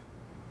target.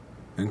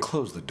 And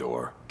close the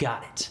door.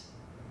 Got it.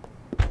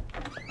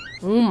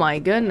 Oh my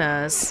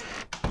goodness.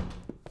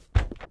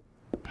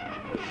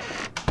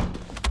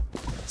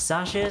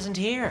 Sasha isn't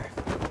here.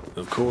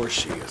 Of course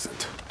she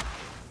isn't.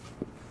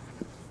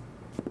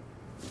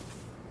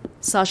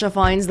 Sasha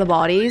finds the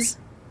bodies.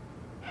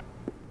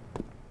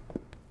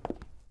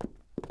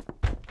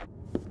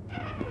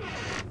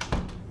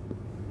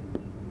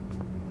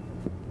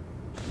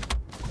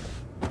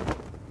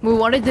 Well,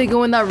 why did they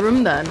go in that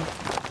room then?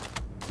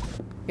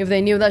 If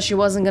they knew that she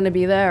wasn't gonna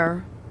be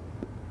there.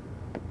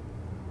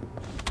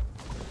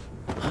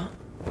 Huh?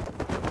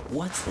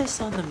 What's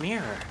this on the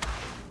mirror?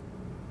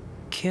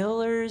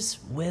 Killers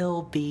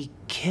will be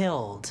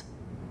killed.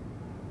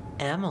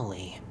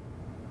 Emily.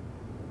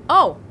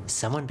 Oh!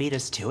 Someone beat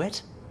us to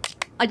it?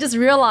 I just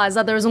realized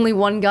that there's only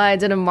one guy I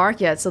didn't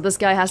mark yet, so this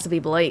guy has to be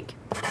Blake.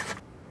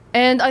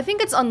 And I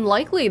think it's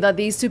unlikely that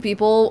these two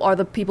people are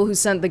the people who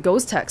sent the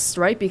ghost texts,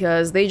 right?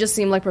 Because they just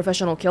seem like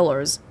professional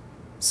killers.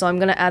 So I'm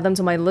gonna add them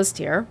to my list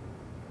here.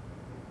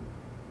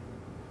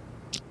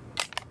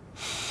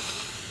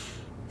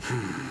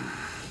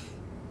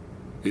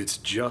 It's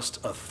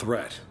just a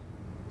threat.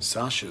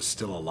 Sasha's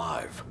still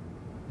alive.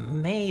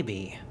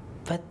 Maybe.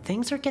 But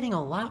things are getting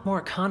a lot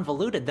more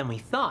convoluted than we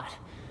thought.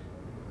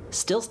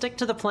 Still stick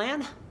to the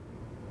plan?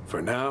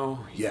 For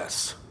now,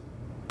 yes.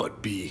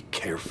 But be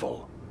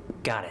careful.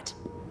 Got it.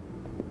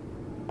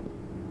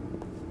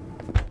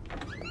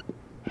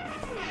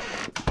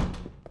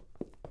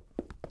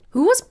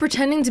 Who was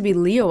pretending to be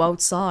Leo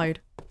outside?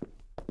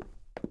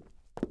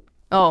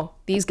 Oh,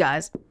 these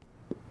guys.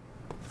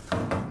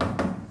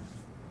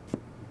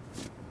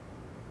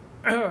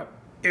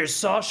 Is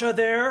Sasha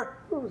there?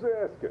 Who's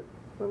asking?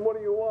 And what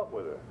do you want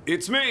with her?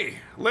 It's me,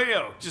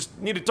 Leo. Just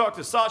need to talk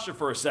to Sasha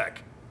for a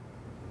sec.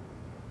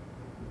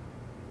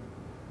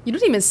 You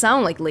don't even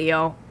sound like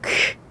Leo.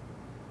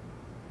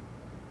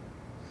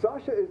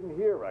 Sasha isn't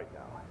here right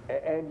now.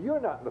 And you're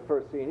not in the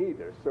first scene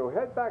either, so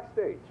head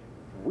backstage.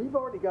 We've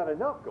already got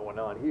enough going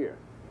on here.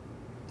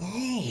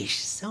 Yeesh,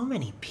 so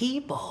many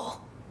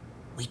people.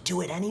 We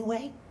do it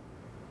anyway?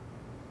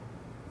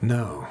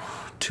 No,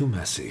 too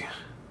messy.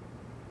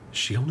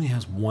 She only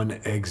has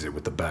one exit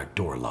with the back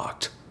door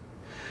locked.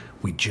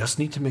 We just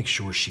need to make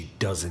sure she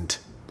doesn't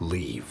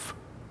leave.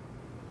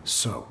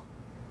 So,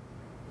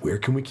 where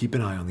can we keep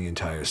an eye on the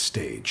entire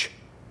stage?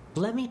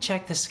 Let me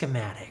check the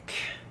schematic.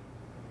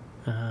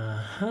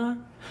 Uh-huh.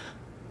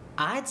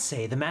 I'd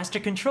say the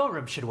master control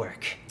room should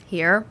work.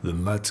 Here?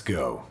 Then let's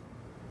go.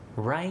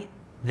 Right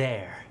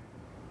there.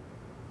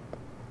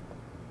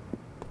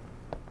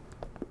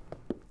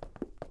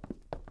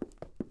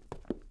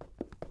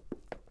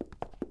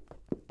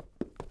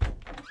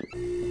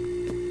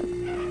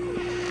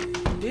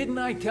 Didn't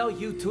I tell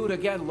you two to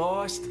get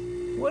lost?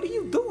 What are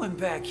you doing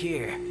back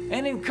here?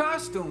 And in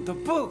costume to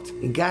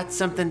boot? Got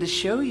something to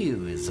show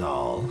you is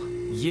all.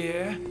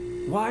 Yeah?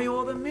 Why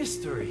all the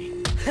mystery?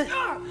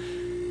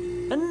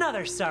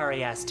 Another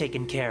sorry ass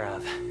taken care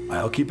of.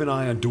 I'll keep an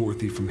eye on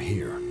Dorothy from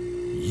here.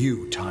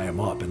 You tie him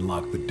up and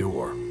lock the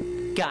door.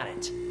 Got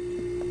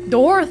it.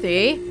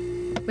 Dorothy?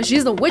 But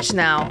she's the witch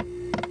now.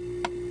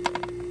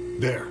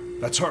 There,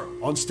 that's her,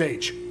 on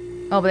stage.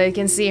 Oh, but they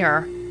can see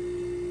her.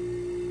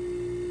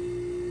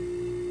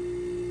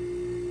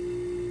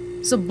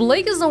 So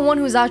Blake is the one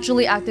who's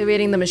actually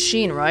activating the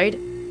machine, right?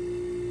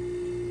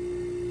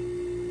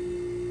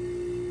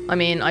 I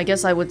mean, I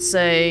guess I would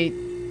say...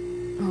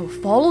 Oh,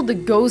 follow the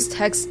ghost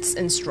text's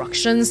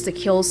instructions to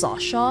kill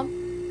Sasha?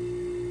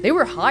 They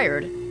were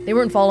hired. They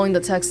weren't following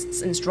the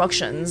text's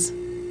instructions.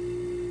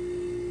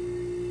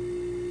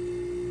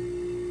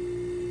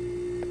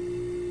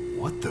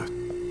 What the?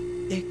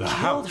 It The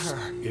killed house.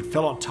 her. It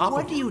fell on top of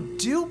What her. do you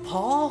do,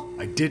 Paul?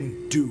 I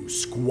didn't do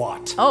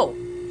squat. Oh.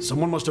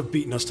 Someone must have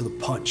beaten us to the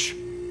punch.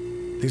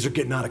 Things are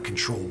getting out of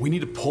control. We need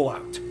to pull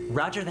out.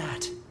 Roger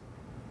that.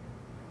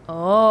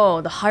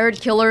 Oh, the hired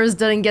killers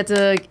didn't get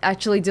to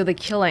actually do the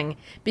killing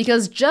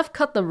because Jeff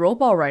cut the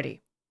rope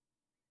already.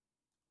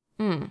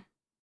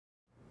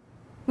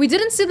 We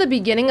didn't see the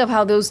beginning of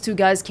how those two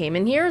guys came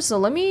in here, so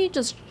let me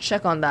just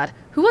check on that.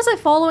 Who was I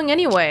following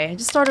anyway? I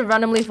just started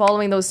randomly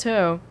following those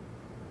two.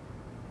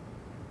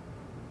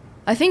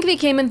 I think they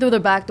came in through the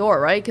back door,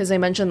 right? Because they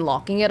mentioned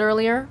locking it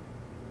earlier.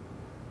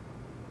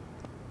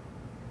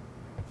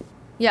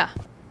 Yeah,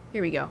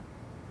 here we go.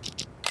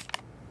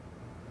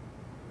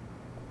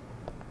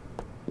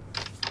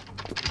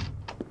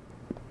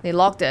 They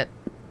locked it.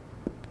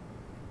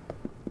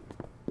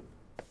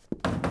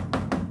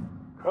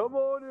 Come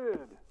on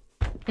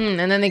in.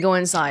 And then they go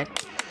inside.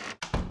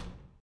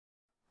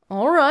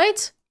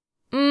 Alright.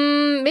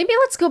 Maybe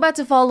let's go back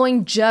to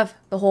following Jeff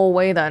the whole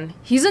way then.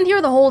 He's in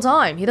here the whole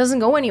time. He doesn't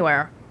go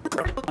anywhere.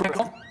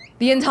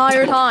 The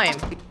entire time.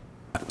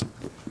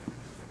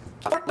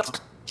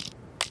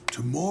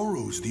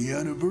 Tomorrow's the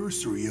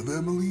anniversary of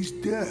Emily's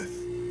death.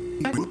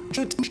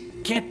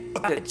 Can't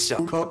it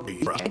so.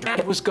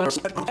 I was gonna.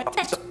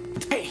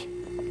 Hey.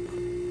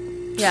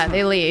 Yeah,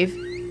 they leave.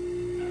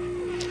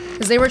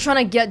 Because they were trying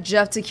to get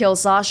Jeff to kill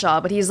Sasha,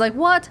 but he's like,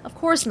 what? Of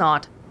course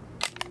not.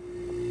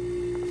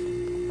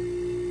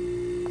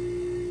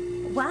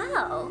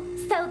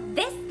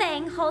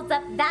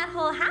 locked up that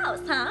whole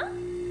house, huh?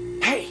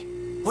 Hey,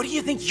 what do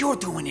you think you're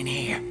doing in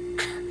here?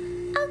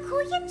 Oh,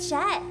 cool your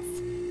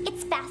jets.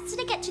 It's faster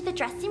to get to the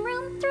dressing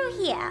room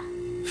through here.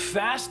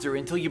 Faster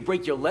until you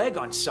break your leg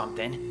on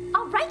something.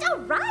 All right, all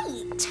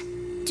right.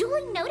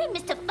 Duly noted,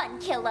 Mr. Fun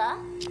Killer.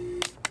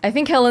 I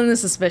think Helen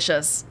is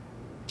suspicious.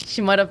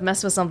 She might have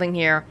messed with something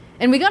here.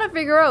 And we gotta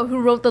figure out who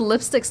wrote the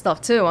lipstick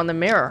stuff too on the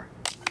mirror.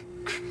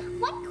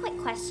 One quick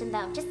question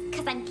though, just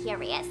because I'm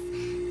curious.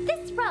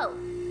 This rope,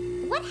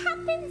 what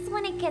happens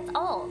when it gets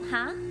old,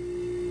 huh?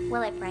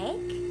 Will it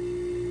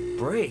break?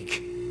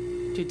 Break?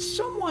 Did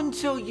someone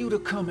tell you to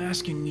come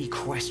asking me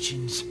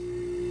questions?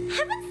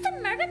 Heavens to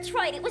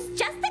Murgatroyd, it was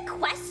just a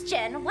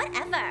question.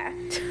 Whatever.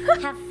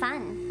 Have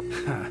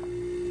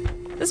fun.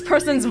 This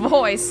person's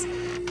voice.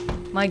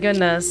 My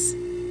goodness.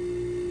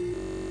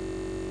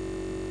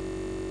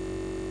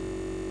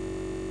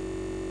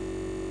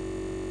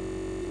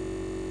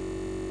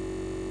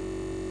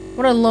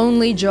 What a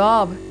lonely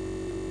job.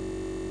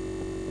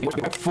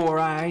 Four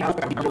Eyes.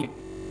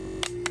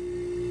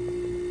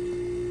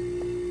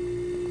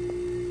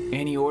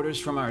 Any orders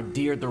from our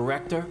dear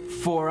director,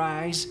 Four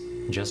Eyes?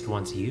 Just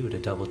wants you to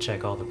double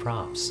check all the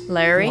props.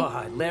 Larry?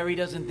 What, Larry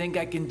doesn't think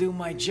I can do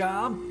my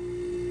job?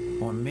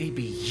 Or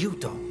maybe you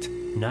don't.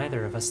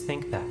 Neither of us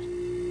think that.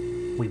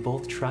 We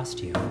both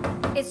trust you.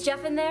 Is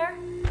Jeff in there?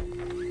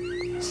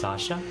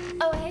 Sasha?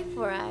 Oh, hey,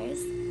 Four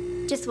Eyes.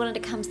 Just wanted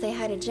to come say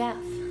hi to Jeff.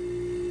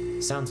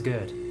 Sounds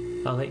good.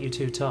 I'll let you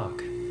two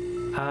talk.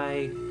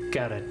 I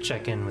gotta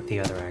check in with the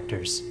other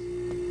actors.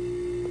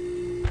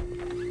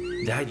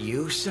 That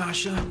you,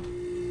 Sasha?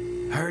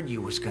 Heard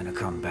you was gonna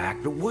come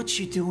back, but what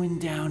you doing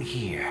down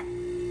here?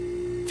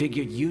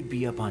 Figured you'd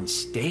be up on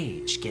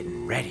stage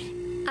getting ready.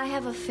 I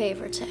have a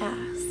favor to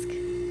ask.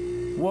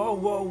 Whoa,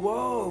 whoa,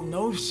 whoa,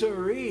 no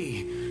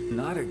siree.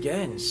 Not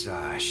again,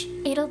 Sash.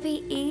 It'll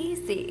be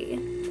easy.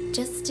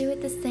 Just do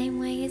it the same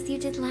way as you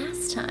did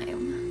last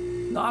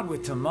time. Not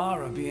with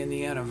tomorrow being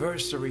the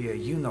anniversary of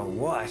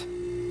you-know-what.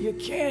 You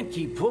can't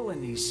keep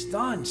pulling these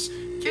stunts.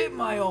 Give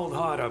my old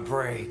heart a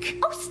break.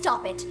 Oh,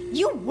 stop it.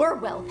 You were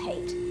well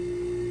paid.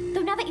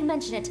 Though now that you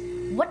mention it,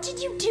 what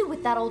did you do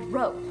with that old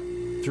rope?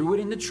 Threw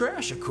it in the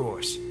trash, of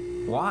course.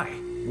 Why?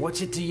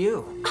 What's it to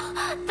you?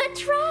 The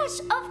trash,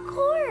 of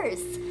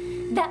course.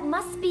 That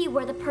must be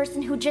where the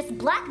person who just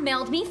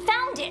blackmailed me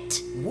found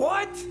it.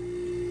 What?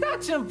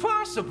 That's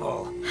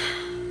impossible.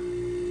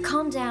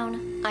 Calm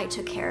down. I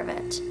took care of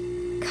it.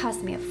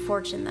 Cost me a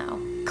fortune, though.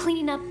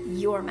 Cleaning up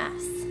your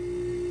mess.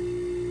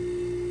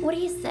 What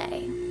do you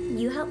say?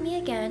 You help me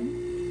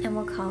again, and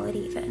we'll call it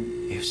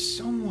even. If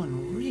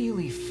someone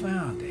really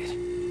found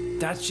it,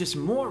 that's just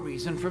more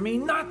reason for me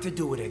not to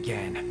do it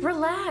again.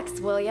 Relax,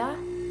 will ya?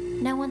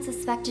 No one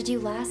suspected you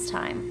last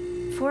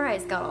time. Four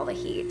Eyes got all the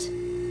heat.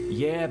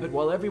 Yeah, but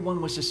while everyone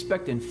was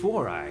suspecting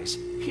Four Eyes,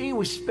 he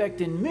was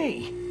suspecting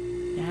me.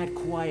 That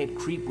quiet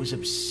creep was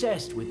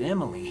obsessed with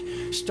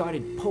Emily.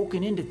 Started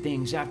poking into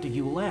things after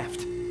you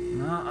left.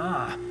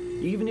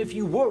 Even if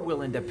you were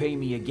willing to pay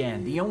me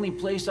again, the only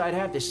place I'd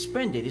have to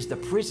spend it is the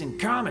prison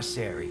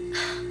commissary.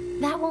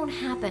 That won't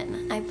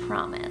happen, I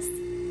promise.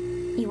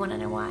 You wanna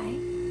know why?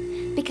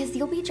 Because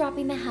you'll be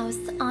dropping the house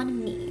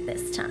on me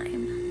this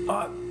time.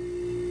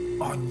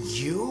 On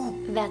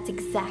you? That's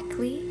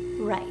exactly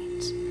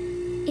right.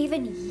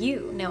 Even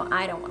you know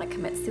I don't want to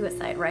commit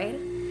suicide, right?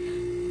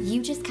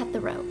 You just cut the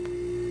rope.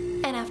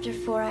 And after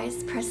Four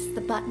Eyes presses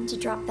the button to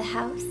drop the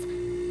house,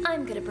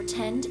 I'm gonna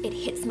pretend it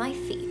hits my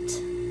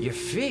feet. Your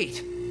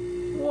feet?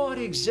 What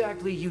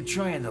exactly you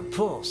trying to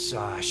pull,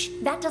 Sash?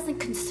 That doesn't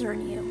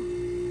concern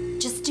you.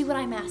 Just do what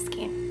I'm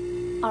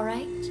asking, all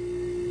right?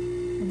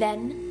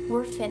 Then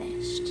we're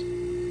finished.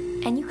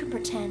 And you can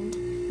pretend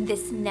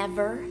this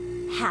never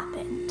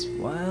happened.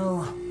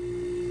 Well,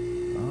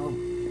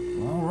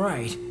 all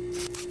right.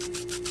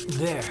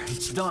 There,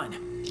 it's done.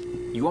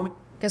 You want me?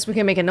 Guess we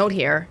can make a note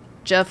here.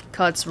 Jeff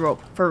cuts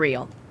rope, for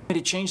real.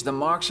 To change the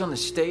marks on the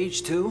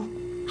stage, too?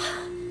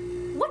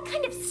 What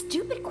kind of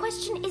stupid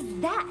question is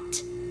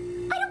that?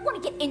 I don't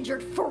want to get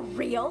injured for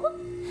real.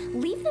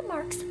 Leave the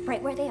marks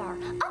right where they are.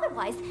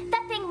 Otherwise,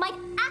 that thing might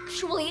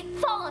actually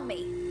fall on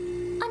me.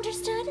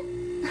 Understood?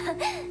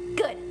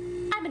 Good.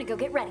 I'm gonna go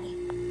get ready.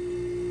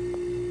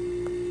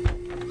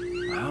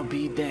 I'll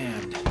be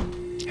damned.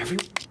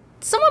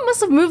 Someone must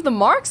have moved the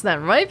marks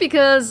then, right?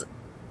 Because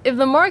if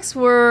the marks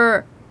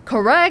were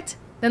correct,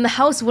 then the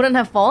house wouldn't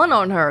have fallen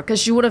on her, because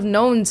she would have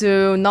known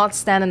to not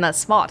stand in that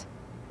spot.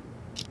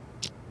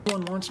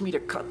 Someone wants me to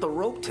cut the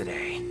rope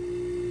today.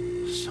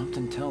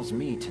 Something tells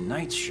me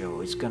tonight's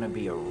show is gonna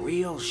be a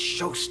real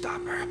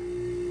showstopper.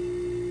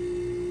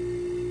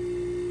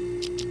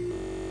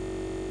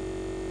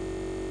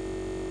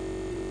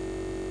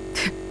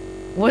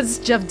 What's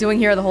Jeff doing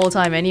here the whole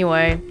time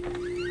anyway?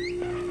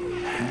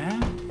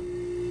 Huh?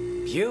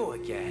 You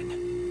again?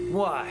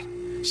 What?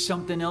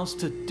 Something else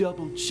to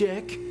double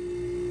check?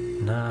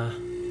 Nah,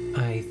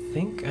 I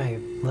think I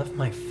left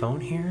my phone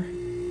here.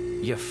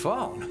 Your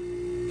phone?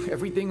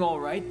 Everything all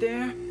right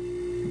there?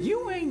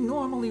 You ain't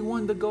normally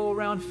one to go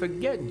around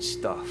forgetting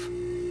stuff.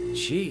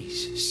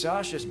 Jeez,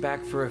 Sasha's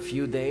back for a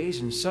few days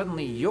and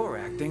suddenly you're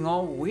acting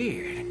all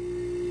weird.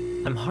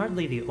 I'm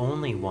hardly the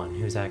only one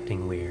who's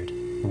acting weird,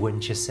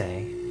 wouldn't you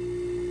say?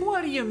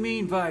 What do you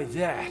mean by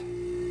that?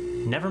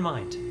 Never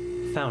mind.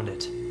 Found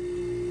it.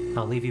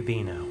 I'll leave you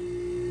be now.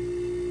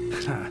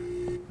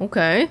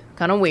 Okay,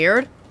 kind of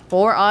weird.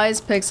 Four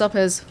Eyes picks up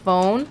his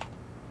phone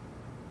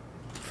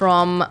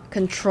from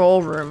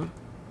control room.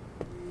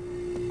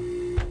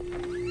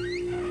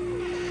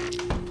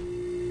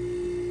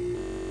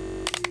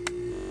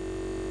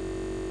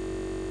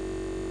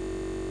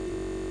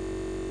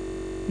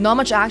 Not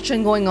much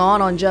action going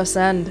on Jeff's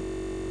end.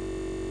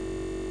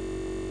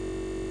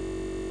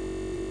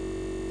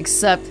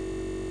 Except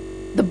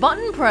the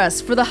button press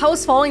for the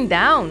house falling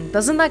down.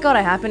 Doesn't that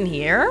gotta happen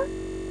here?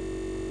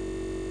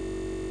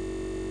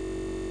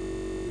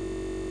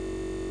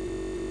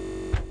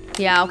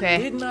 Yeah,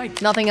 okay.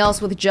 Nothing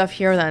else with Jeff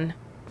here then.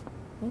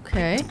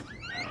 Okay.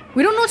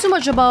 We don't know too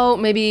much about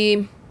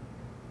maybe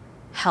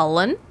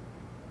Helen.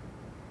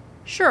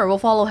 Sure, we'll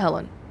follow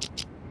Helen.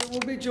 We'll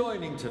be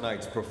joining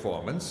tonight's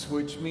performance,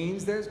 which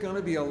means there's going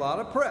to be a lot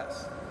of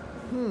press.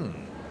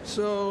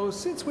 So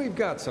since we've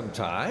got some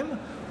time,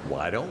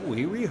 why don't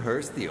we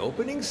rehearse the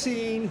opening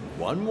scene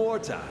one more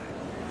time?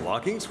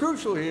 Blocking's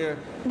crucial here.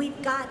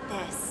 We've got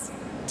this.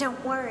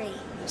 Don't worry.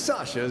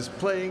 Sasha's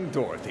playing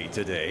Dorothy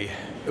today,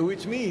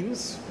 which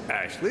means,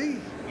 Ashley,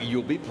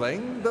 you'll be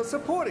playing the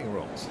supporting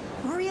roles.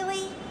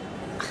 Really?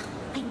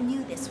 I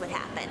knew this would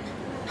happen.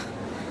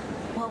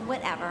 Well,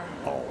 whatever.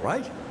 All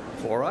right.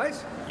 Four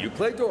Eyes, you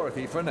play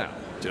Dorothy for now.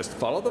 Just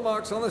follow the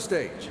marks on the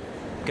stage.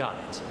 Got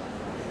it.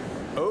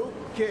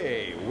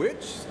 Okay,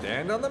 Witch,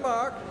 stand on the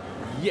mark.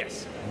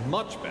 Yes,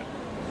 much better.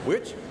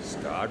 Witch,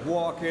 start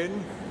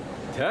walking.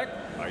 Tech,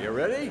 are you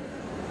ready?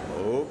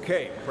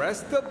 Okay,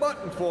 press the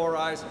button, Four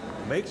Eyes.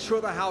 Make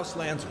sure the house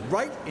lands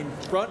right in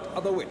front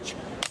of the witch.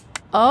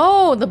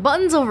 Oh, the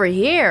button's over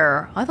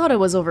here. I thought it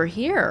was over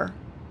here.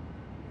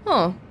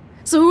 Huh.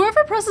 So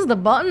whoever presses the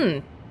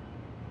button,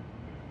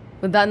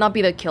 would that not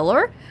be the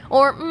killer?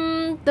 Or,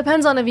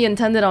 depends on if he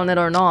intended on it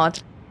or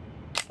not.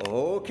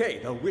 Okay,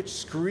 the witch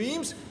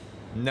screams.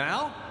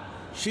 Now,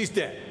 she's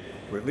dead.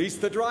 Release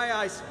the dry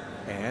ice.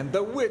 And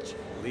the witch,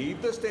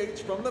 leave the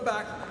stage from the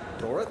back.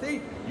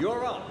 Dorothy,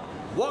 you're on.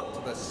 Walk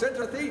to the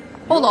center.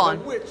 Hold on.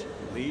 The witch,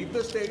 leave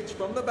the stage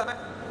from the back.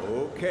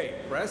 Okay,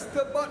 press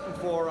the button,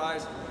 Four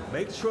Eyes.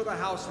 Make sure the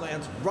house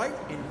lands right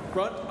in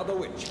front of the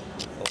witch.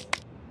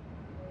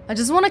 I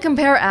just want to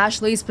compare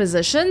Ashley's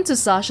position to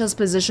Sasha's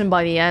position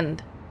by the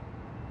end.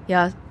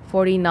 Yeah,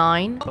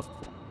 49.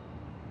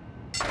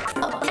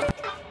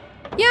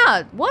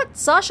 Yeah, what?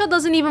 Sasha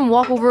doesn't even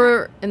walk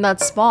over in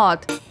that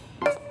spot.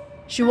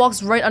 She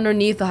walks right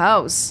underneath the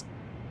house.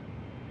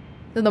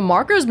 Then the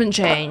marker's been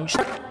changed.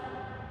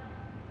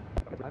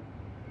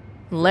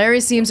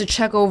 Larry seems to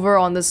check over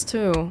on this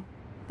too.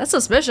 That's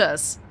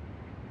suspicious.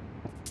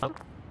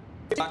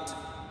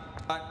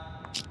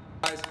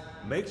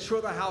 Make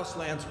sure the house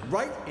lands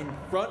right in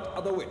front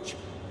of the witch.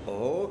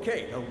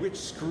 Okay, the witch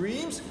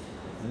screams.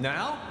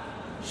 Now,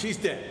 she's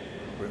dead.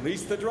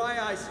 Release the dry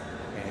ice.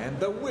 And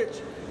the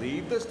witch,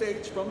 leave the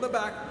stage from the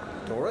back.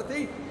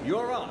 Dorothy,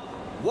 you're on.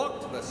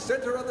 Walk to the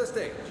center of the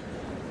stage.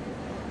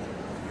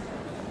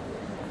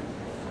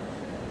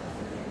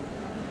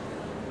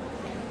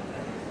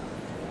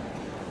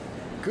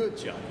 Good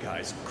job,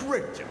 guys.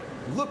 Great job.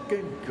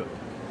 Looking good.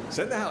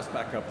 Send the house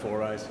back up,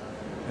 Four Eyes.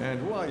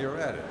 And while you're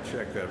at it,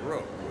 check that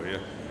rope, will you?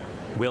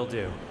 Will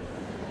do.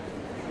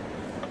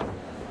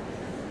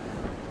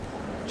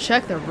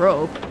 Check the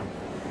rope.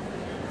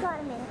 Got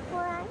a minute,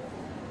 Four Eyes?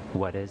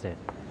 What is it?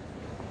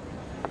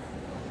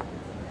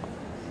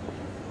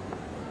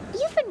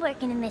 You've been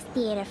working in this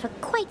theater for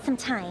quite some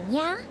time,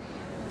 yeah?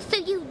 So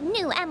you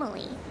knew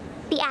Emily,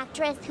 the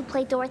actress who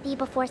played Dorothy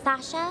before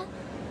Sasha?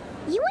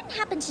 You wouldn't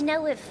happen to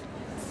know if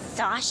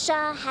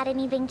Sasha had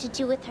anything to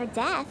do with her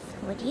death,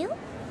 would you?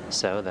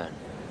 So then,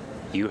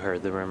 you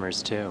heard the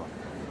rumors too.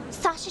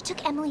 Sasha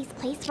took Emily's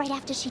place right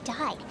after she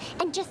died,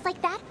 and just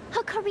like that,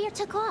 her career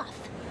took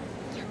off.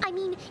 I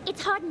mean,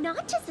 it's hard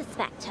not to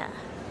suspect her.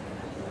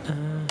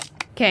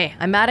 Okay,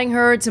 I'm adding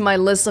her to my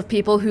list of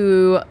people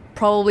who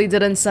probably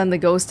didn't send the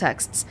ghost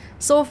texts.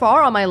 So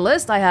far on my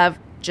list, I have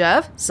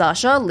Jeff,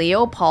 Sasha,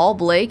 Leo, Paul,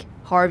 Blake,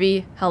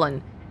 Harvey,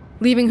 Helen.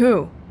 Leaving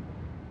who?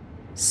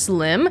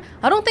 Slim?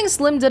 I don't think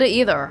Slim did it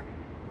either.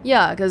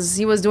 Yeah, because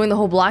he was doing the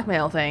whole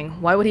blackmail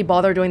thing. Why would he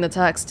bother doing the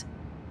text?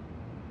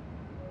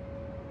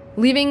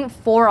 Leaving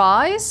Four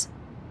Eyes?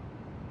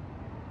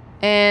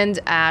 And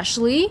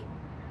Ashley?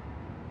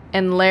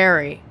 And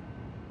Larry.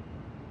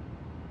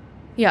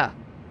 Yeah.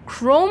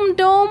 Chrome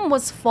Dome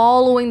was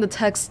following the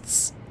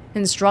text's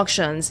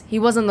instructions. He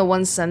wasn't the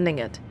one sending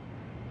it.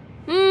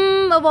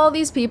 Of all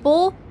these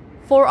people,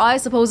 Four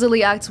Eyes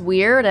supposedly acts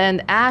weird,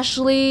 and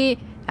Ashley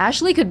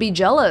could be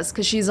jealous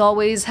because she's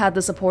always had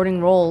the supporting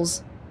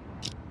roles.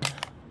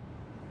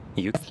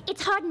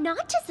 It's hard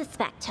not to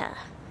suspect her.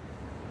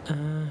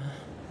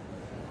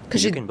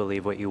 You can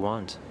believe what you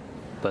want,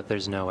 but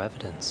there's no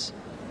evidence.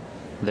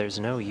 There's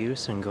no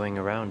use in going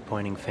around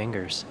pointing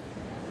fingers.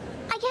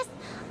 I guess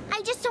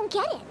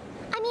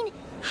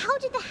how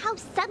did the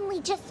house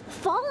suddenly just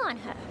fall on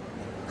her?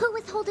 Who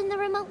was holding the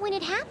remote when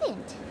it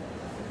happened?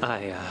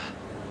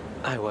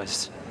 I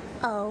was...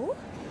 Oh?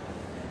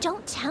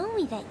 Don't tell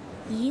me that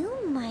you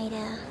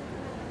might've...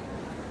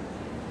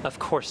 Of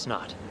course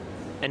not.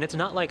 And it's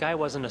not like I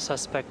wasn't a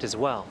suspect as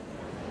well.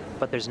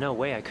 But there's no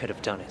way I could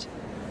have done it.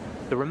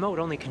 The remote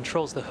only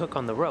controls the hook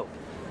on the rope.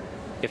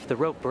 If the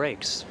rope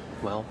breaks,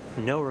 well,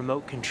 no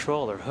remote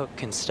control or hook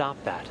can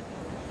stop that.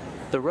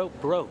 The rope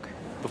broke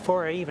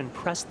before I even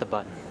pressed the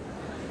button.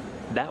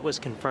 That was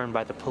confirmed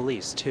by the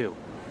police, too.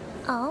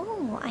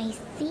 Oh, I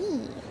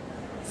see.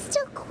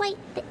 Still quite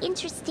the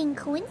interesting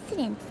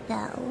coincidence,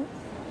 though.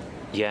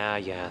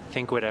 Yeah,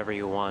 think whatever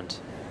you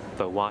want.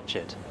 But watch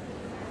it.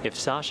 If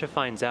Sasha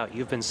finds out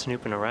you've been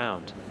snooping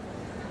around,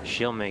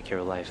 she'll make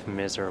your life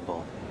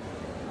miserable.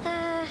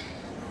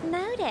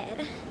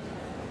 Noted.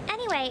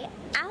 Anyway,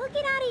 I'll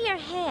get out of your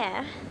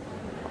hair.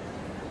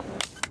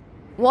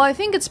 Well, I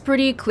think it's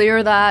pretty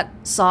clear that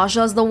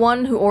Sasha's the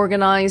one who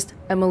organized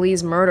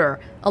Emily's murder,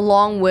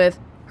 along with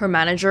her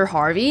manager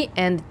Harvey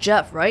and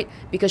Jeff, right?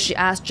 Because she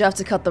asked Jeff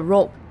to cut the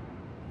rope.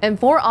 And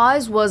Four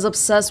Eyes was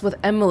obsessed with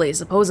Emily,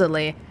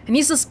 supposedly, and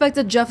he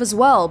suspected Jeff as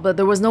well, but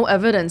there was no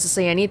evidence to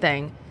say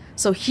anything.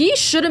 So he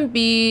shouldn't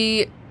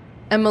be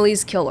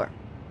Emily's killer.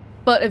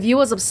 But if he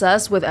was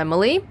obsessed with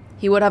Emily,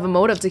 he would have a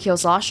motive to kill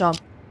Sasha.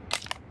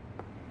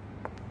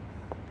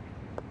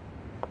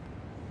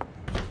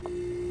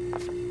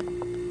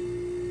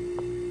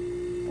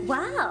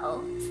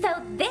 Wow,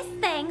 so this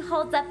thing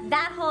holds up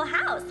that whole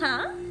house,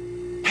 huh?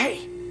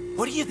 Hey,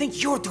 what do you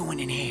think you're doing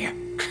in here?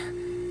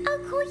 Oh,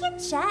 cool your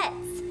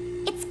jets.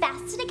 It's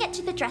faster to get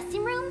to the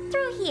dressing room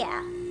through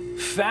here.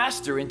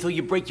 Faster until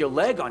you break your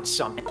leg on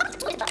something.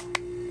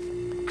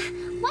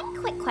 One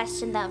quick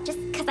question, though, just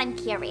because I'm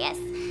curious.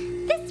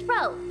 This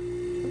rope,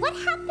 what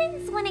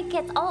happens when it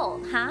gets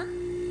old, huh?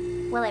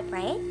 Will it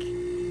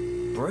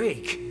break?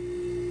 Break?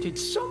 Did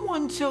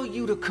someone tell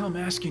you to come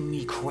asking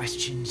me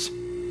questions?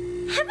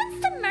 Heavens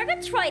to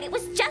Murgatroyd, it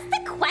was just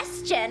a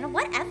question.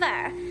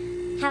 Whatever.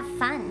 Have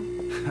fun.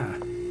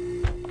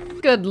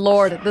 Good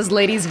lord, this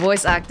lady's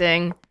voice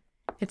acting.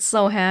 It's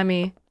so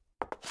hammy.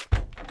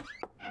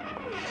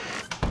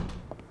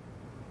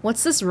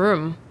 What's this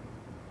room?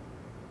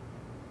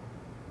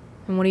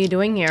 And what are you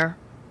doing here?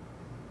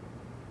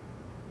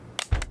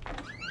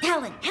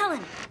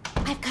 Helen,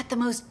 I've got the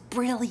most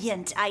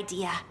brilliant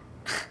idea.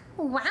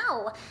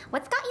 Wow,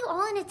 what's got you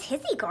all in a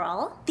tizzy,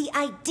 girl? The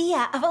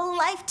idea of a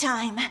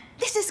lifetime.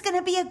 This is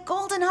gonna be a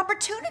golden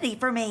opportunity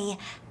for me.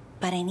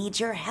 But I need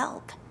your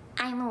help.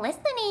 I'm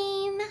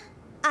listening.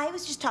 I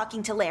was just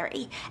talking to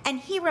Larry, and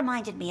he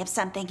reminded me of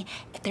something.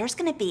 If there's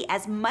gonna be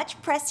as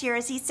much press here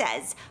as he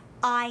says,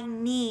 I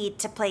need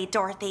to play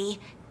Dorothy.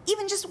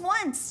 Even just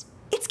once.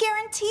 It's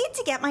guaranteed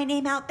to get my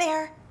name out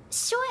there.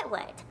 Sure it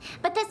would,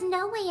 but there's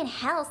no way in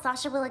hell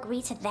Sasha will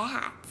agree to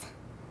that.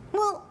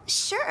 Well,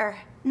 sure.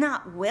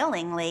 Not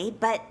willingly,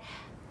 but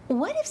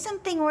what if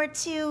something were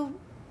to,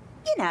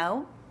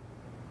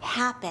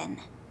 happen?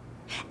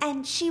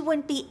 And she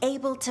wouldn't be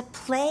able to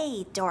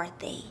play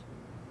Dorothy.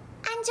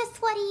 And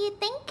just what are you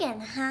thinking,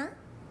 huh?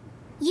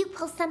 You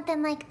pull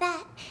something like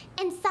that,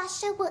 and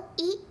Sasha will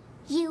eat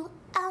you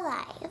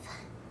alive.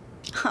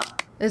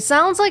 It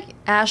sounds like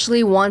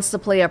Ashley wants to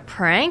play a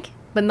prank,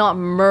 but not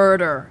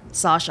murder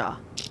Sasha.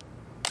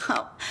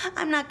 Oh,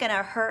 I'm not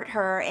gonna hurt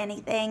her or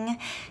anything.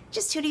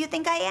 Just who do you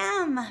think I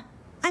am?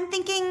 I'm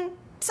thinking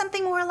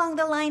something more along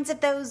the lines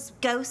of those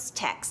ghost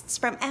texts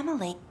from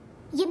Emily.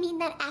 You mean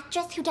that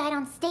actress who died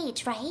on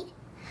stage, right?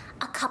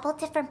 A couple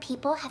different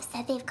people have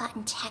said they've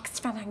gotten texts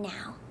from her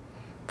now.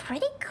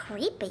 Pretty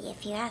creepy,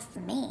 if you ask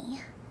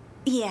me.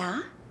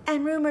 Yeah,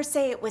 and rumors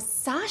say it was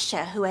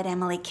Sasha who had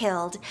Emily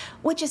killed,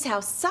 which is how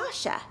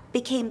Sasha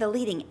became the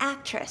leading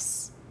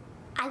actress.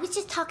 I was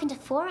just talking to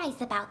Four Eyes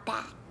about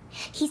that.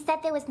 He said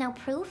there was no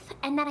proof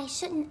and that I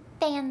shouldn't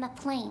fan the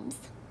flames,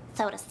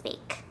 so to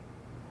speak.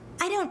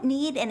 I don't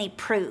need any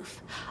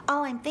proof.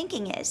 All I'm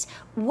thinking is,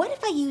 what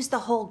if I use the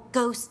whole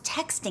ghost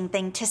texting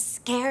thing to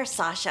scare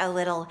Sasha a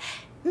little?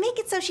 Make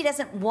it so she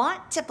doesn't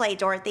want to play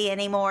Dorothy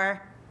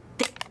anymore.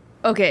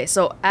 Okay,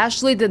 so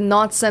Ashley did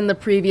not send the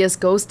previous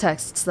ghost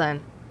texts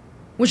then.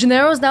 Which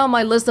narrows down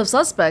my list of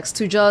suspects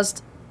to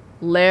just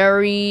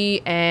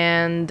Larry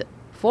and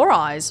Four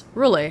Eyes,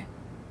 really.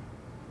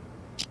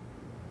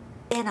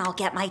 Then I'll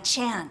get my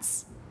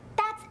chance.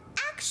 That's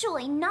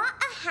actually not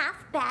a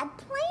half-bad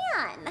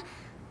plan.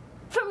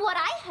 From what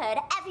I heard,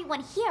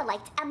 everyone here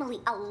liked Emily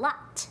a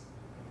lot.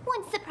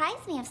 Wouldn't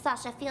surprise me if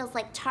Sasha feels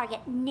like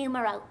target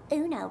numero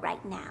uno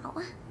right now.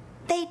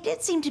 They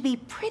did seem to be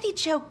pretty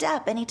choked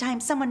up anytime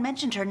someone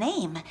mentioned her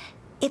name.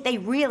 If they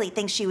really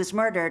think she was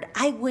murdered,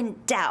 I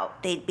wouldn't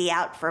doubt they'd be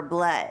out for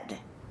blood.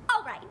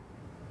 All right.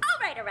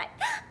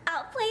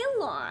 I'll play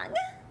along.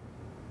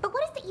 But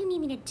what is it you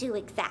need me to do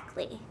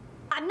exactly?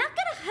 I'm not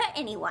gonna hurt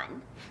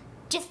anyone.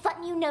 Just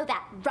letting you know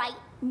that right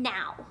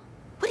now.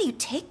 What do you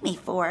take me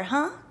for,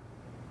 huh?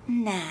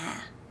 Nah.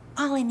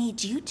 All I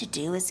need you to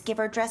do is give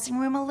her dressing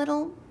room a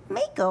little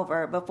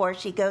makeover before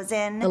she goes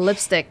in. The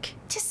lipstick.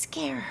 To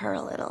scare her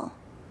a little,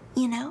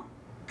 you know?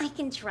 I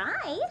can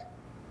try.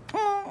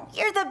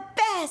 You're the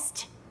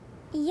best.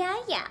 Yeah.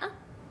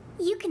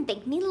 You can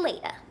thank me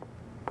later.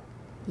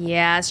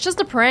 Yeah, it's just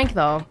a prank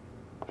though.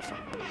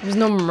 There's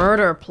no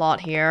murder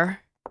plot here.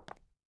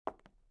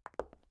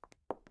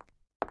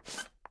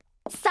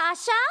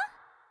 Sasha?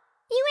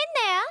 You in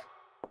there?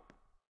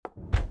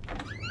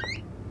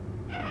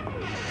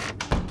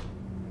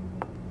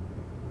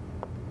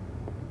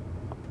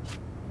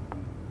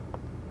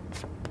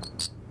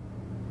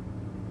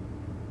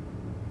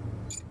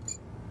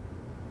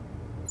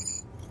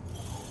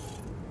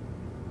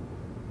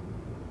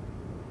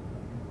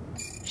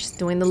 She's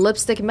doing the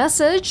lipstick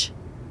message.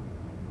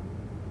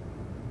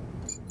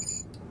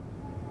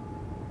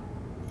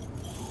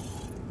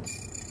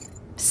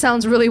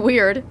 Sounds really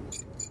weird.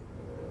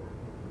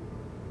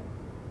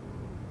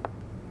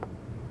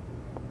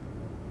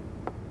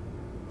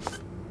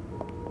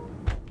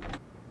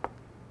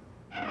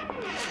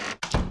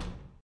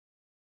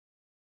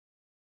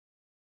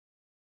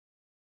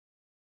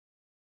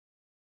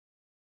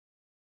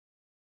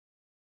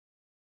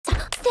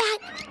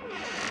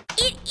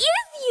 It is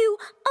you!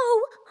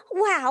 Oh,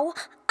 wow.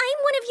 I'm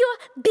one of your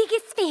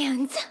biggest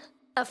fans.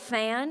 A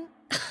fan?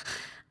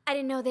 I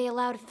didn't know they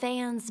allowed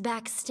fans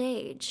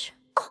backstage.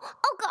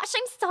 Oh gosh,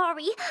 I'm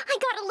sorry. I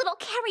got a little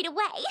carried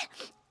away.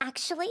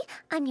 Actually,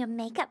 I'm your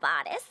makeup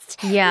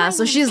artist. Yeah, My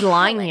so name's she's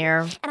lying Helen,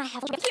 here. And I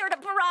have here to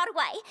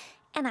Broadway.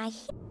 And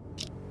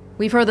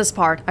We've heard this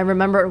part. I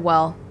remember it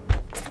well.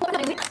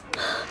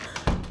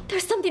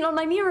 There's something on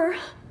my mirror.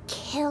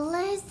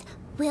 Killers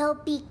will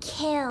be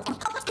killed.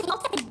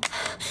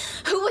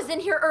 Who was in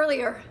here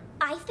earlier?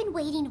 I've been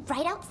waiting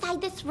right outside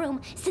this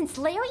room since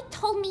Larry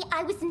told me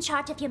I was in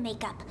charge of your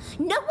makeup.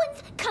 No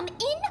one's come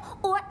in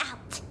or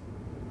out.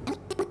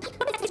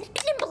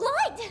 In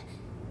blood!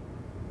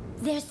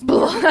 There's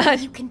no way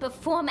you can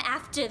perform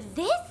after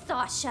this,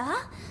 Sasha.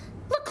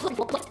 Look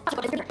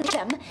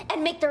them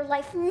and make their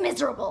life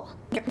miserable.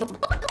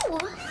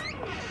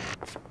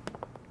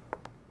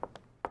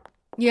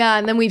 Yeah,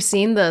 and then we've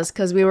seen this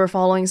because we were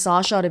following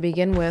Sasha to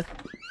begin with.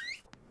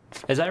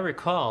 As I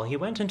recall, he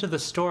went into the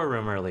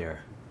storeroom earlier.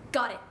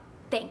 Got it.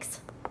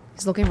 Thanks.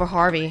 He's looking for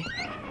Harvey.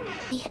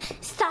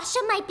 Sasha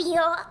might be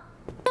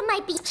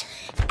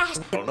I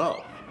don't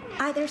know.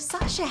 Either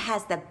Sasha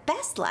has the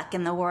best luck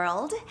in the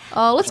world.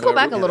 Let's go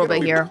back a little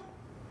bit here.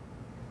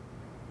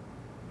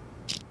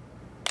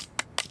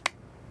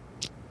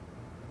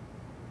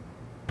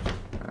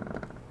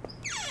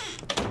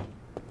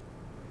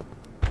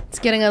 It's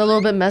getting a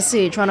little bit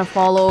messy trying to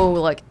follow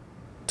like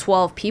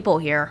 12 people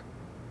here.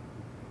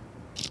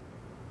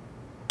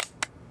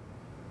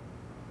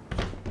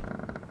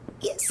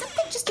 Yeah,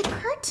 something just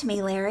occurred to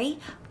me, Larry.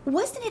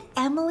 Wasn't it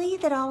Emily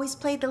that always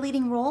played the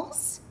leading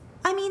roles?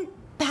 I mean,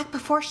 back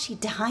before she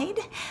died?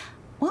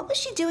 What was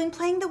she doing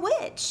playing the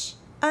witch?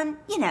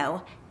 You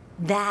know,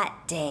 that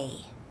day.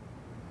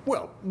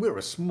 Well, we're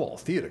a small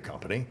theater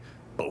company,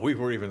 but we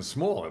were even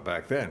smaller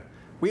back then.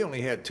 We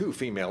only had 2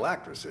 female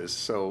actresses,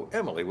 so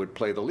Emily would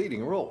play the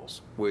leading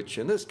roles, which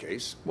in this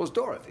case was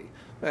Dorothy,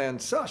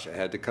 and Sasha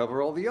had to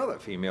cover all the other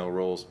female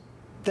roles.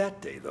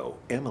 That day, though,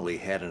 Emily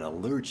had an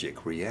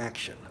allergic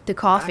reaction. To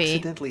coffee.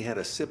 Accidentally had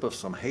a sip of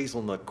some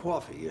hazelnut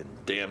coffee and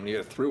damn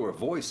near threw her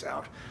voice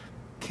out.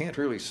 Can't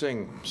really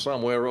sing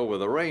Somewhere Over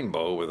the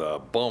Rainbow with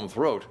a bum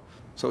throat,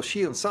 so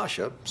she and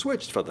Sasha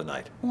switched for the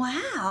night.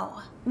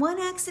 Wow. One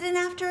accident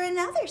after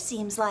another,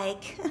 seems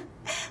like.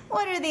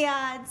 What are the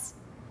odds?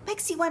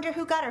 Makes you wonder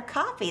who got her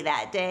coffee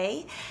that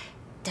day,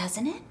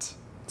 doesn't it?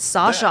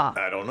 Sasha.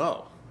 I don't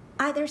know.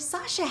 Either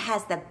Sasha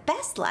has the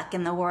best luck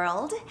in the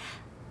world,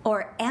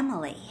 or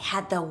Emily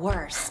had the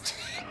worst.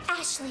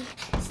 Ashley,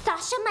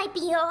 Sasha might be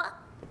your...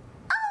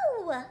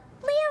 Oh,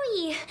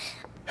 Larry.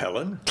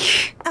 Helen?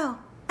 Oh,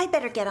 I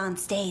better get on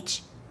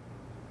stage.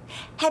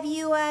 Have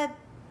you,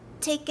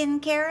 taken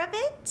care of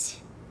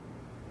it?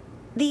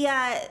 The,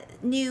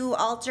 new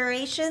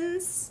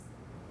alterations?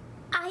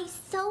 I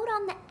sewed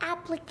on the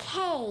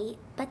applique,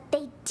 but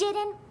they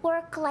didn't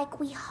work like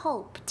we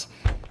hoped.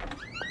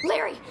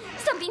 Larry,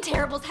 something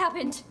terrible's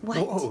happened. What?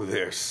 Whoa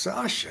there,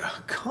 Sasha.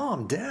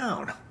 Calm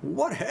down.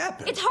 What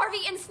happened? It's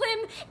Harvey and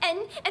Slim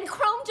and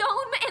Chrome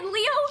Dome and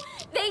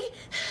Leo.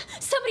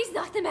 Somebody's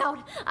knocked them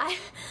out. I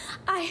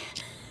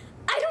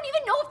don't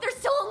even know if they're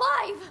still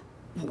alive.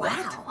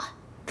 Wow.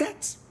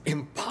 That's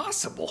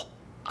impossible.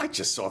 I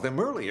just saw them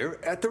earlier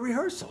at the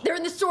rehearsal. They're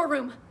in the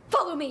storeroom.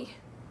 Follow me.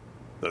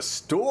 The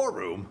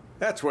storeroom?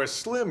 That's where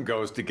Slim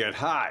goes to get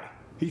high.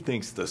 He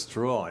thinks the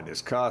straw in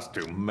his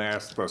costume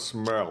masks the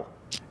smell.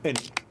 And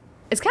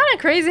It's kind of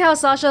crazy how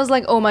Sasha's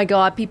like, oh my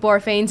god, people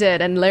are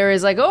fainted, and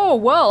Larry's like, oh,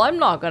 well, I'm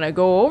not gonna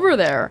go over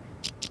there.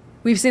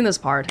 We've seen this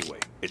part. anyway,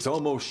 it's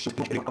almost... Lock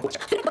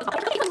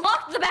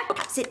the back.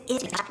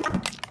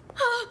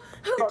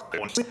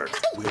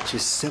 Which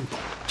is simple.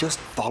 Just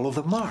follow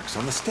the marks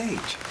on the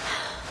stage.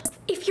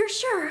 If you're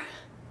sure.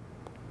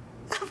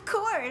 Of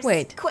course.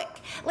 Wait. Quick,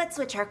 let's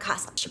switch our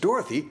costumes.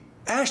 Dorothy,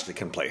 Ashley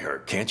can play her,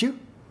 can't you?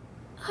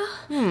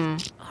 All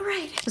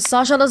right.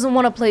 Sasha doesn't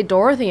want to play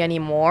Dorothy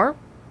anymore.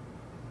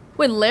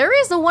 Wait,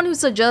 Larry's the one who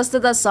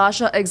suggested that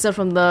Sasha exit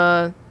from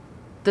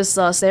this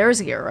stairs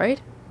here, right?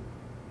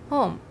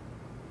 Oh,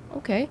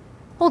 okay.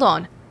 Hold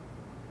on.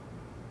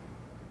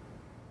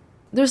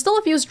 There's still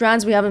a few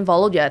strands we haven't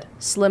followed yet.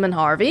 Slim and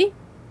Harvey.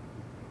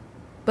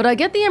 But I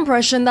get the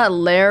impression that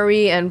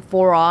Larry and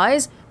Four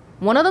Eyes,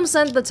 one of them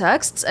sent the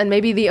texts and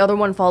maybe the other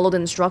one followed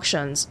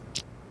instructions.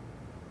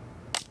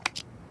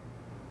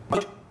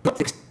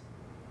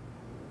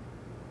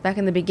 Back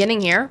in the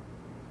beginning here,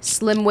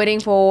 Slim waiting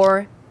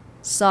for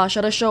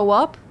Sasha to show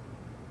up.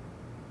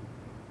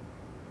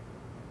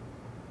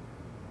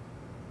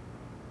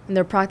 And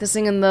they're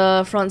practicing in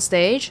the front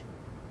stage.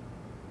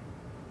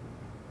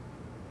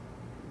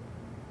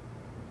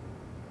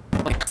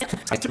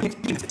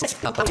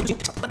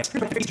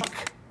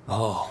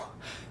 Oh,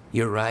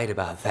 you're right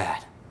about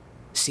that.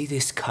 See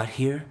this cut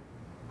here?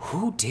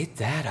 Who did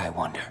that, I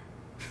wonder?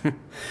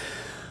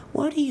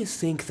 What do you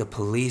think the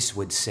police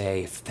would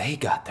say if they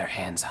got their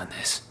hands on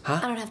this,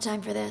 huh? I don't have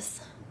time for this.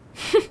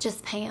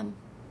 Just pay him.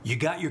 You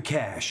got your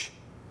cash.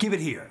 Give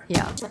it here.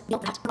 Yeah.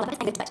 Not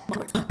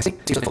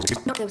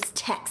those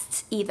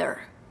texts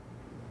either.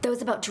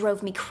 Those about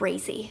drove me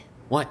crazy.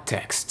 What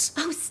texts?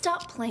 Oh,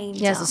 stop playing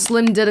Yeah, so dumb.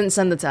 Slim didn't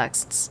send the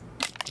texts.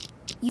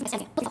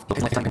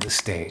 The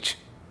stage.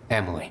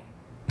 Emily.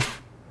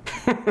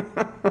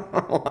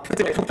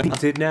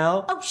 Did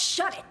now? Oh,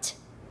 shut it!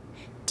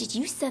 Did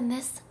you send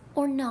this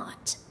or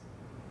not?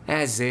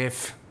 As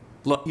if.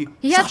 Look, you.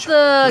 He had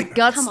the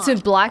guts Come to on.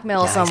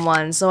 blackmail Guys.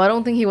 someone, so I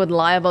don't think he would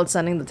lie about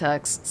sending the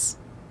texts.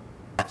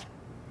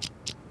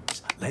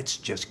 Let's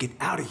just get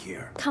out of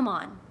here. Come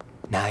on.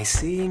 Nice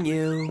seeing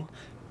you.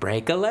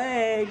 Break a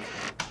leg.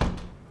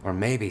 Or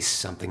maybe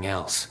something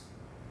else.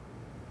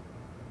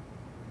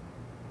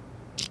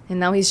 And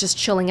now he's just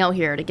chilling out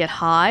here to get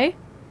high.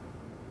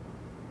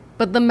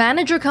 But the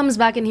manager comes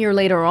back in here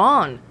later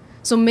on.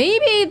 So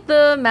maybe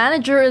the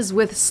manager is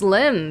with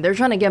Slim. They're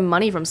trying to get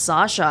money from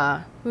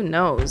Sasha. Who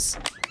knows?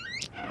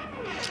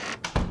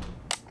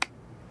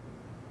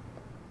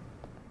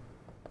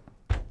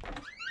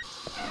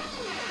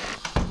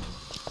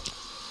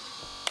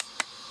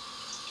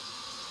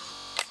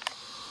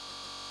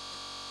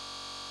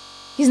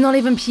 He's not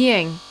even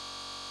peeing.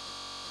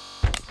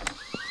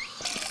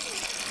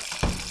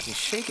 You're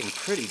shaking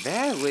pretty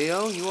bad,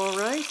 Leo. You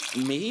alright?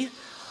 Me?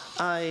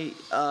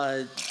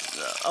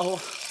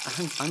 Oh,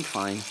 I'm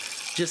fine.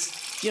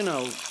 Just, you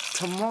know,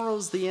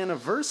 tomorrow's the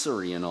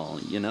anniversary and all,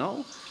 you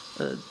know?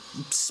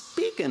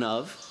 Speaking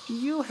of,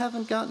 you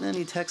haven't gotten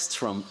any texts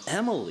from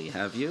Emily,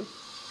 have you?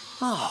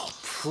 Oh,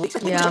 please.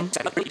 Yeah.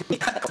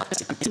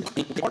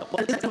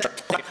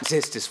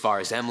 Just as far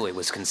as Emily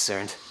was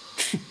concerned.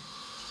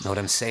 Know what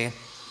I'm saying?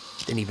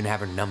 Didn't even have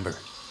her number.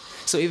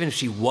 So even if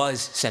she was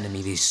sending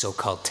me these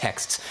so-called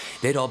texts,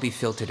 they'd all be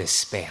filtered as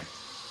spam.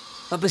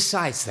 But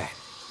besides that,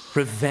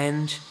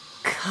 revenge?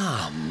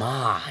 Come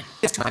on.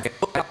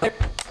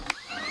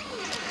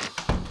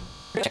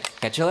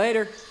 Catch you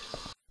later.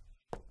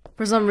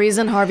 For some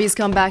reason, Harvey's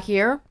come back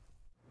here.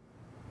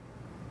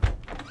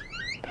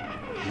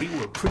 We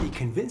were pretty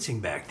convincing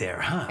back there,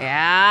 huh?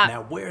 Yeah.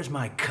 Now where's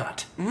my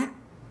cut?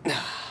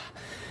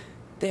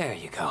 There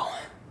you go.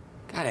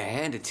 Gotta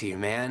hand it to you,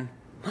 man.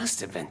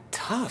 Must have been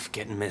tough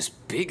getting Miss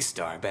Big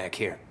Star back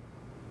here.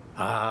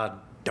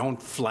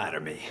 Don't flatter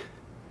me.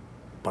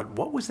 But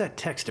what was that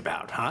text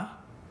about, huh?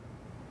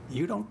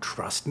 You don't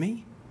trust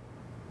me?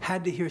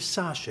 Had to hear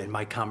Sasha in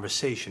my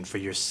conversation for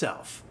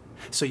yourself,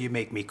 so you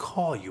make me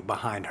call you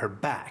behind her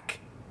back.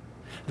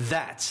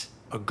 That's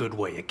a good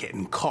way of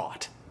getting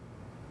caught.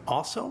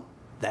 Also,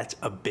 that's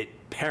a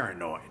bit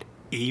paranoid,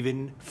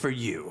 even for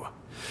you.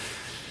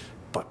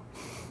 But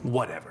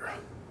whatever.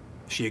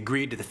 She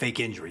agreed to the fake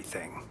injury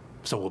thing,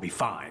 so we'll be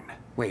fine.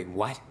 Wait,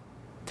 what?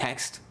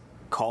 Text?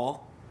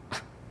 Call?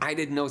 I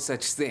did no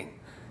such thing.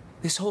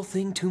 This whole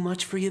thing too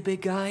much for you,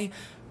 big guy?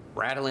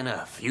 Rattling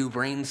a few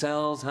brain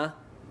cells, huh?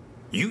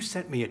 You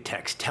sent me a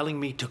text telling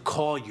me to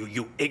call you,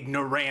 you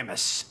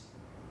ignoramus.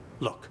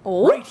 Look,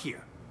 Oh? right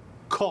here.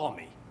 Call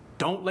me.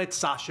 Don't let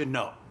Sasha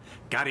know.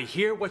 Gotta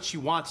hear what she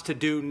wants to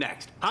do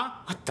next, huh?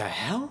 What the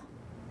hell?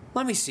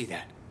 Let me see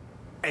that.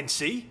 And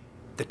see?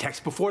 The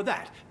text before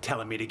that,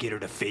 telling me to get her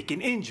to fake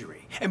an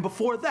injury. And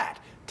before that,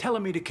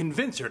 telling me to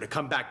convince her to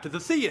come back to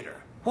the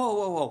theater. Whoa,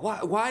 whoa,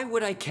 whoa. Why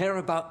would I care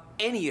about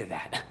any of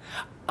that?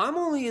 I'm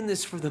only in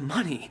this for the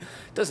money.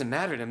 Doesn't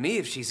matter to me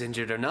if she's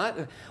injured or not,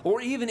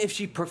 or even if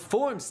she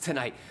performs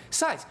tonight.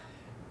 Besides,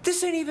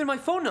 this ain't even my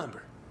phone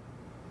number.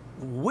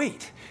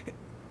 Wait,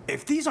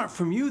 if these aren't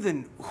from you,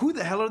 then who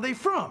the hell are they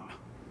from?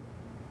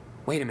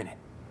 Wait a minute.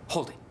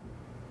 Hold it.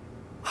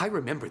 I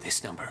remember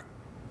this number.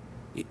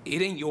 It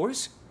ain't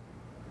yours?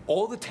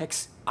 All the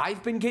texts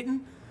I've been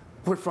getting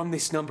were from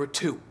this number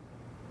too.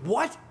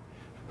 What?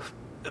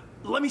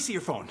 Let me see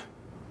your phone.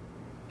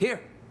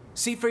 Here,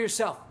 see for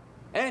yourself.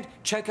 And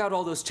check out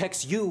all those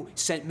texts you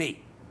sent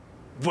me.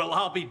 Well,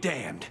 I'll be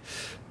damned.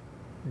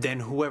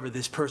 Then whoever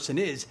this person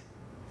is,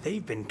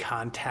 they've been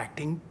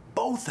contacting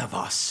both of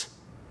us.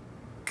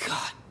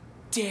 God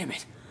damn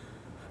it.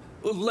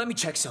 Let me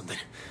check something.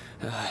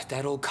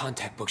 That old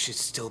contact book should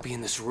still be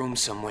in this room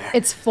somewhere.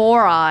 It's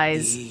Four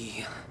Eyes.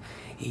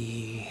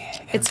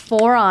 It's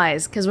Four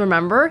Eyes, because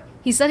remember?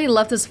 He said he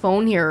left his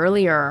phone here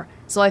earlier,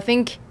 so I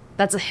think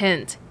that's a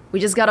hint. We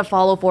just gotta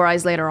follow Four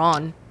Eyes later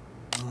on.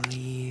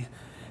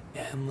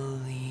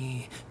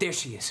 Emily... There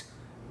she is.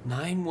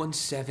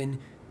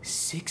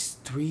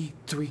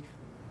 917-633...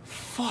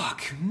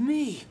 Fuck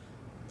me!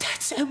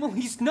 That's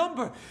Emily's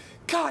number!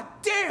 God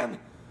damn!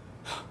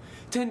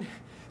 Then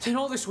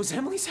all this was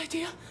Emily's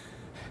idea?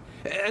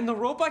 And the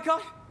rope I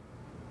got?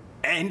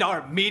 And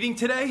our meeting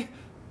today?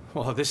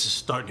 Well, this is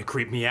starting to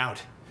creep me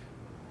out.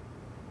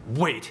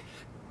 Wait.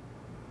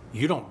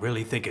 You don't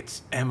really think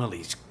it's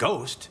Emily's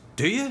ghost,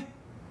 do you?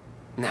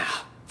 Nah,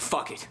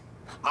 fuck it.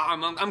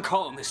 I'm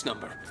calling this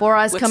number. Four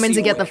Eyes coming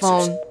to get the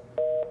phone.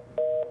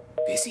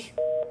 Busy?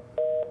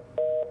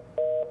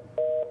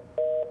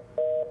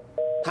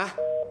 Huh?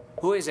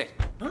 Who is it?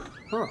 Huh?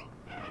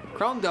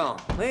 Cromdome,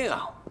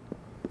 Leo.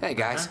 Hey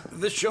guys.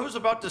 The show's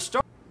about to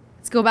start.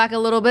 Let's go back a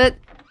little bit.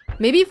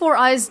 Maybe Four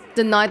Eyes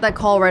denied that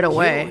call right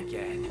away. You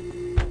again?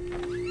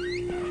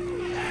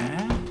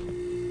 Huh?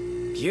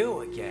 You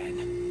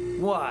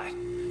again? What?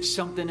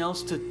 Something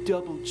else to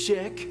double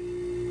check?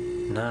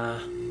 Nah,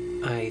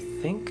 I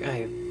think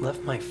I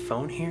left my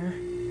phone here.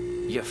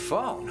 Your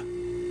phone?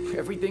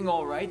 Everything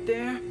all right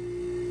there?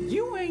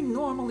 You ain't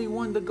normally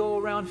one to go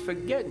around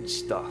forgetting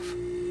stuff.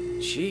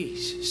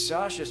 Jeez,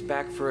 Sasha's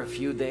back for a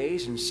few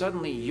days and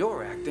suddenly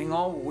you're acting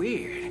all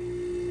weird.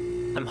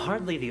 I'm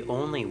hardly the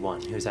only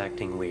one who's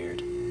acting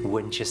weird,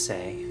 wouldn't you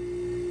say?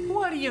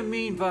 What do you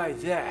mean by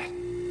that?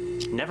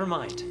 Never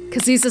mind.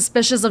 Because he's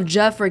suspicious of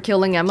Jeff for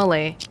killing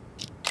Emily.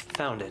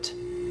 Found it.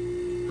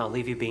 I'll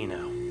leave you be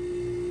now.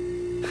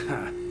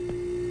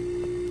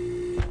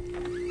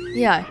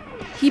 Yeah,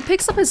 he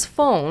picks up his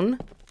phone.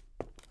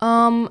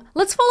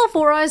 Let's follow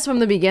Four Eyes from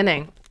the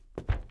beginning.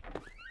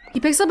 He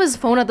picks up his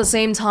phone at the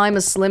same time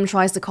as Slim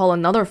tries to call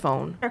another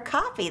phone. Or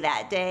coffee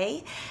that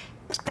day.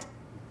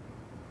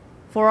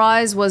 Four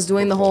Eyes was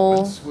doing the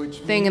whole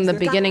thing in the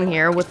beginning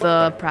here with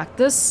the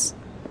practice.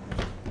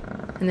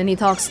 And then he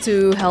talks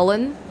to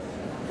Helen.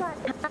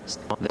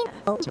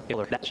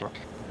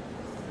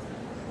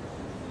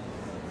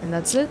 And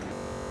that's it.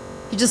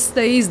 He just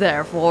stays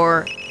there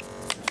for...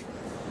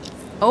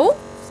 Oh?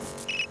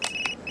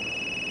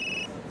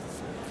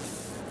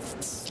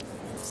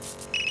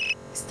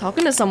 He's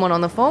talking to someone on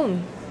the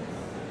phone.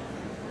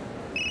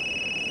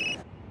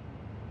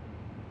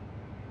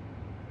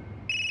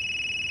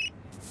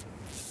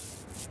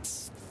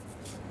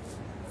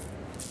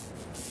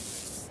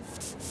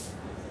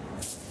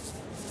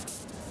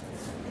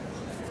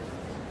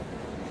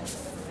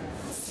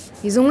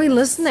 He's only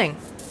listening.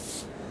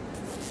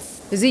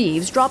 Is he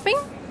eavesdropping?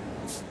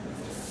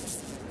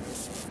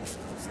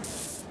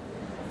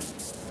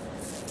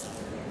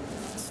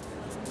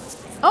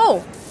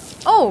 Oh!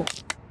 Oh!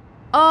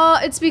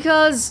 It's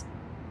because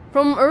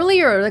from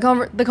earlier,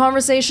 the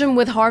conversation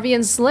with Harvey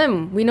and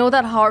Slim, we know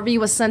that Harvey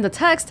was sent a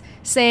text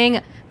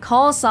saying,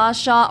 call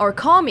Sasha or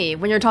call me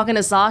when you're talking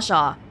to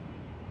Sasha.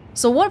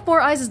 So what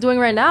Four Eyes is doing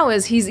right now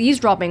is he's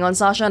eavesdropping on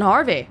Sasha and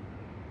Harvey.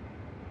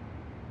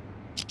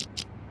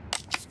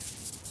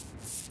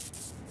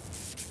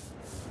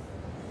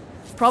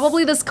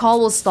 Probably this call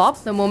will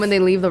stop the moment they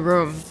leave the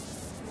room.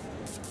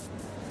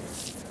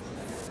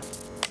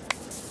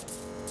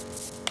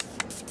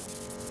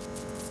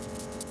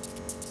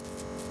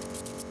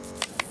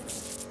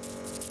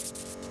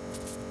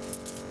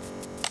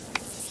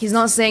 He's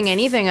not saying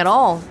anything at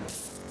all.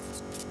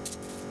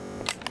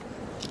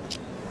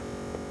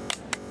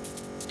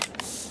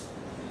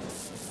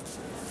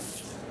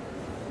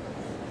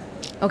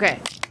 Okay.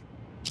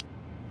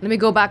 Let me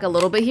go back a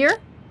little bit here.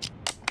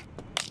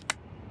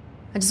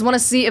 I just want to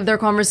see if their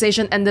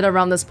conversation ended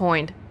around this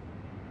point.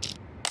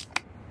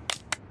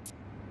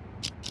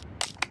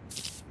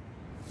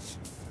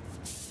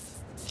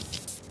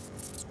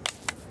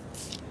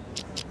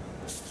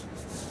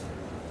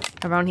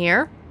 Around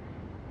here?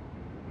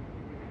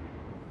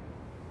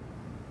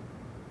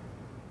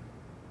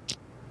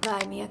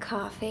 Buy me a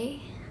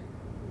coffee.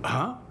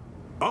 Huh?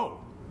 Oh.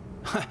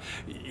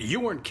 You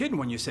weren't kidding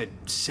when you said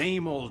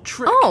same old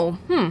trick. Oh,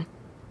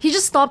 He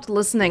just stopped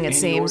listening, it Any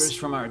seems. orders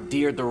from our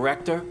dear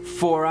director,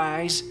 Four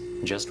Eyes?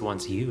 Just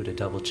wants you to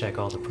double check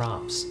all the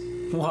props.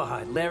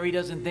 What, Larry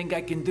doesn't think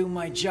I can do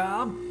my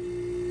job?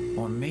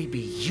 Or maybe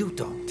you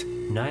don't.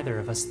 Neither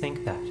of us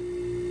think that.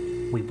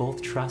 We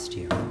both trust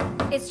you.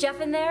 Is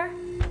Jeff in there?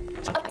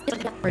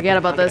 Forget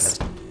about this.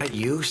 At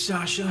you,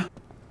 Sasha?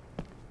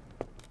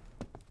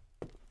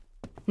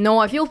 No,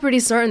 I feel pretty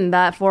certain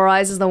that Four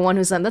Eyes is the one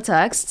who sent the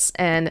texts,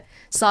 and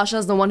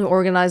Sasha's the one who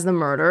organized the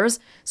murders,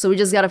 so we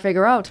just gotta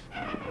figure out.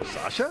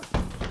 Sasha?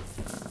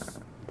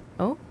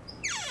 Oh?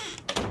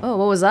 Oh,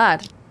 what was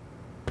that?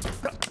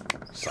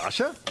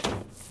 Sasha?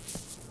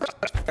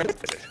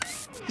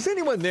 Is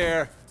anyone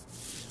there?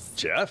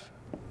 Jeff?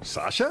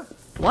 Sasha?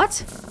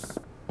 What?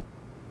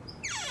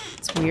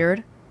 It's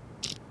weird.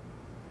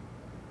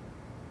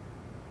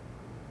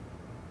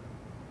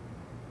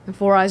 And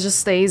Four Eyes just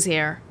stays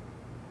here.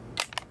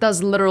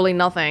 does literally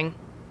nothing.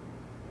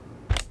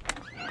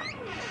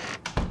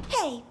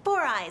 Hey,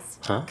 Four Eyes.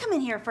 Huh? Come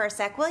in here for a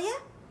sec, will ya?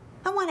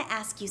 I want to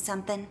ask you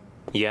something.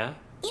 Yeah?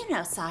 You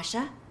know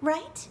Sasha,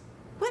 right?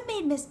 What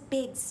made Miss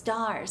Big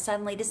Star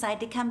suddenly decide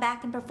to come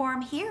back and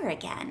perform here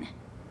again?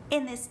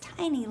 In this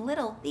tiny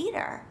little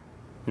theater?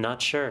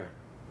 Not sure.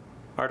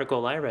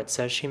 Article I read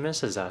says she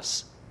misses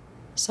us.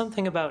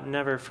 Something about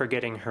never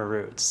forgetting her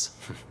roots.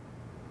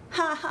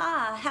 Ha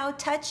ha, how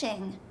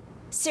touching.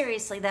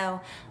 Seriously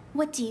though,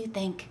 what do you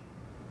think?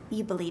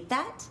 You believe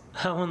that?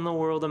 How in the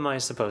world am I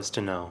supposed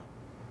to know?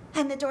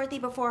 And the Dorothy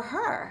before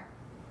her,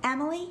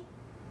 Emily?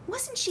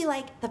 Wasn't she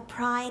like the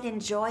pride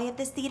and joy of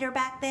this theater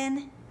back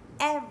then?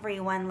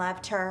 Everyone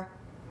loved her.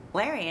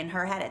 Larry and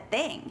her had a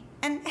thing.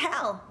 And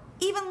hell,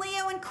 even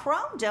Leo and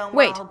Chrome Dome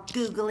were all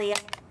googly.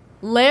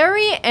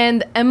 Larry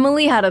and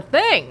Emily had a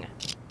thing.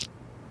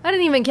 I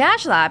didn't even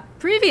catch that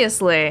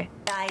previously.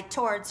 Eyed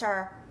towards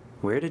her.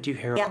 Where did you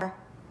hear? Yeah,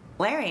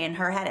 Larry and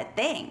her had a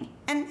thing.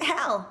 And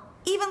hell,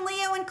 even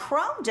Leo and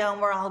Chrome Dome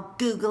were all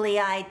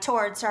googly-eyed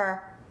towards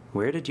her.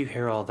 Where did you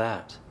hear all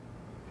that?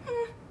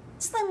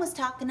 Slim was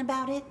talking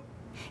about it.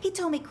 He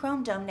told me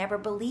Chrome Dome never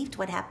believed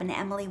what happened to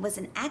Emily was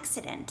an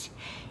accident.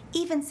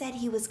 Even said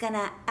he was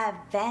gonna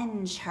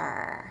avenge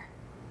her.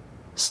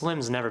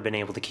 Slim's never been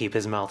able to keep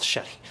his mouth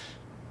shut.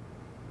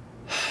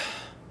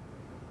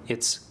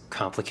 It's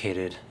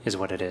complicated, is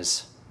what it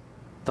is.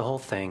 The whole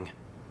thing.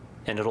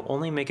 And it'll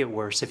only make it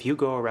worse if you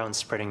go around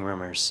spreading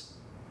rumors.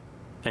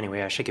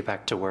 Anyway, I should get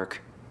back to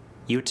work.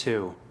 You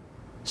too.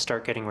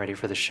 Start getting ready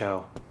for the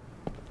show.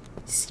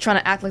 He's trying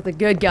to act like the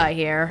good guy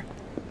here.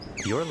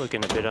 You're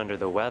looking a bit under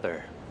the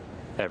weather.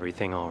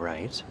 Everything all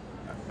right?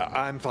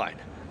 I'm fine.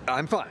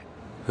 I'm fine.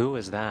 Who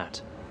is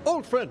that?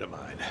 Old friend of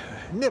mine.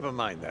 Never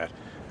mind that.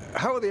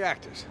 How are the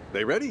actors?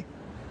 They ready?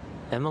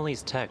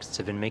 Emily's texts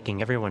have been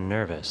making everyone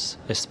nervous,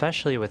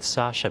 especially with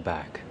Sasha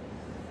back.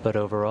 But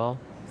overall,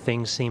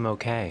 things seem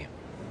okay.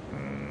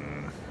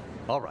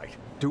 All right.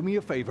 Do me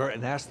a favor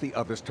and ask the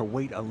others to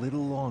wait a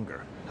little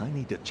longer. I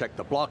need to check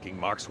the blocking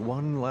marks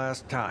one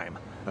last time.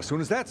 As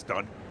soon as that's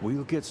done,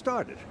 we'll get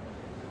started.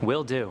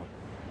 Will do.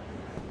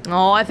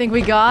 Oh, I think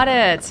we got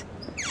it.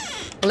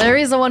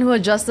 Larry's the one who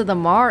adjusted the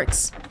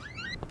marks.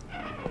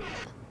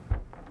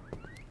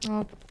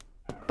 Oh.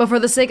 But for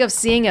the sake of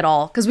seeing it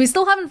all, because we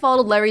still haven't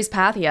followed Larry's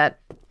path yet.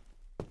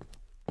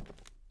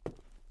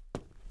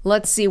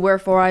 Let's see where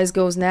Four Eyes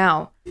goes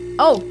now.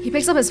 Oh, he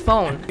picks up his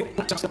phone.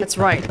 That's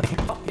right.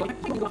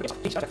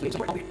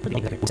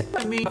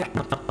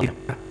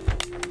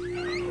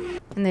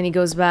 And then he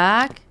goes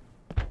back.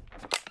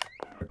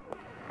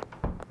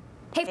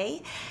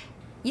 Hey,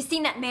 you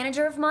seen that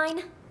manager of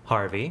mine?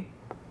 Harvey?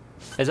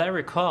 As I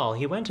recall,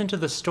 he went into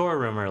the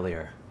storeroom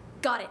earlier.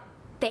 Got it.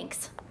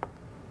 Thanks.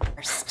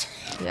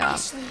 Yeah.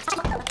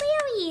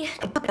 Larry!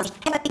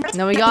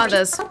 No, we got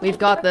this. We've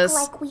got this.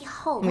 Like we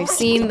hoped. We've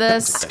seen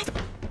this.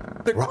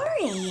 Don't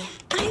worry.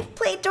 I've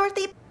played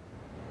Dorothy.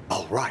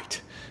 All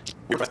right.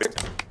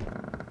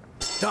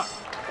 Stop.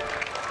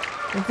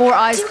 And Four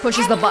Eyes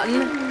pushes the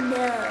button.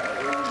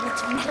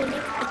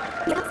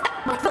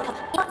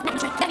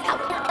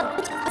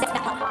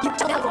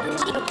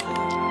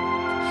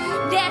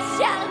 There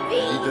shall be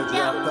You could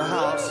drop the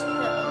house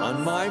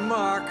on my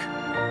mark.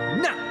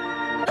 Now.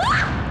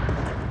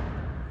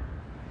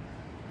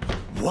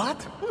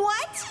 What?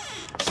 What?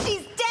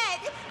 She's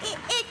dead.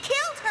 It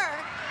killed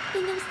her.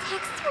 And those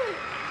texts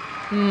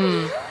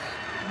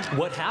were...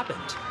 What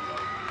happened?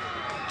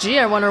 Gee,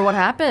 I wonder what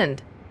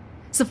happened.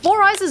 So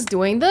Four Eyes is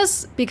doing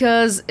this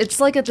because it's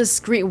like a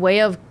discreet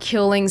way of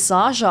killing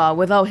Sasha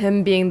without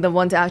him being the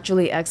one to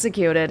actually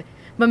execute it.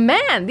 But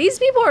man, these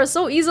people are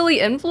so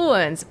easily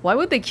influenced. Why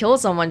would they kill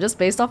someone just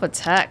based off a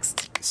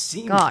text?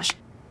 Gosh.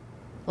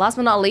 Last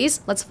but not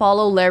least, let's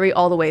follow Larry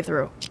all the way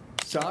through.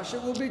 Sasha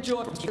will be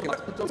joined.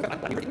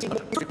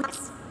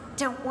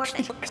 Don't worry.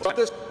 Stop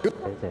this.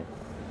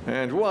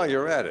 And while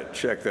you're at it,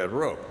 check that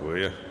rope, will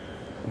you?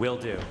 Will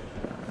do.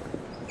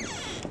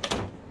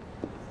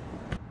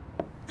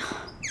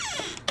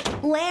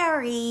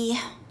 Larry.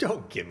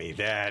 Don't give me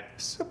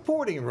that.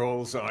 Supporting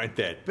roles aren't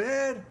that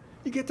bad.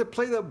 You get to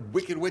play the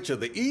Wicked Witch of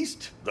the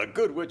East, the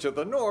Good Witch of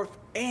the North,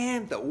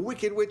 and the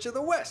Wicked Witch of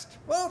the West.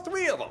 Well,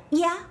 3 of them.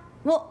 Yeah?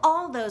 Well,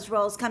 all those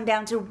roles come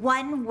down to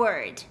one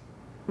word.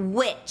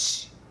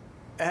 Witch.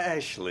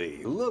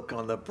 Ashley, look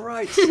on the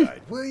bright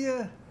side, will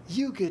you?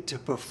 You get to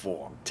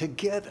perform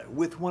together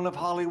with one of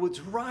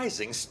Hollywood's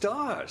rising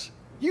stars.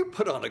 You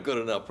put on a good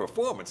enough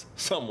performance,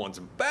 someone's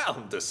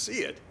bound to see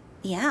it.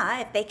 Yeah,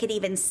 if they could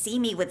even see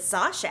me with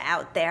Sasha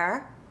out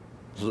there.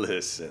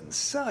 Listen,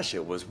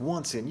 Sasha was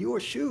once in your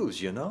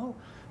shoes, you know?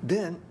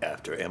 Then,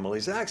 after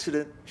Emily's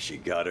accident, she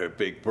got her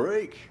big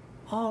break.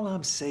 All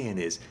I'm saying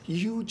is,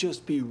 you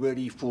just be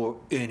ready for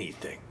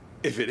anything.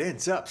 If it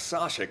ends up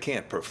Sasha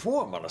can't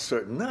perform on a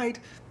certain night,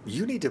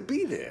 you need to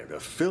be there to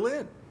fill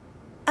in.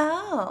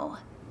 Oh.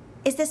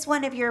 Is this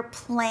one of your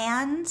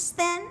plans,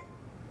 then?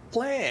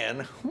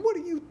 Plan? What are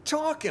you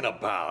talking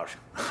about?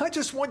 I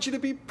just want you to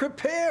be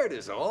prepared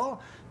is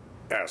all.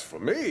 As for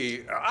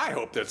me, I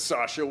hope that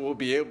Sasha will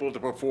be able to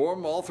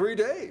perform all 3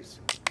 days.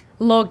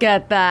 Look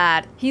at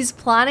that. He's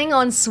planning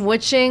on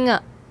switching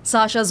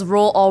Sasha's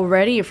role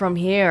already from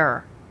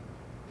here.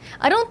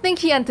 I don't think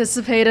he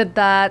anticipated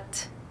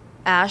that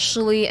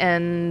Ashley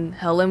and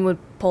Helen would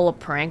pull a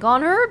prank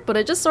on her, but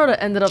it just sort of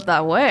ended up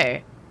that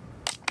way.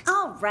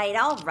 All right,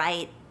 all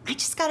right. I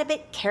just got a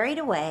bit carried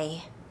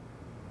away.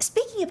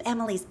 Speaking of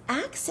Emily's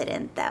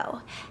accident,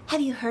 though,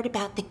 have you heard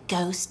about the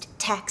ghost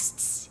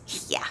texts?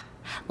 Yeah,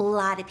 a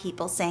lot of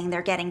people saying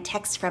they're getting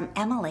texts from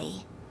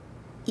Emily.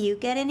 You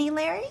get any,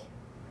 Larry?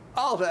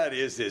 All that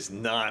is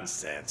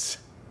nonsense.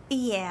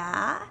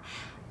 Yeah,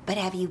 but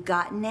have you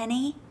gotten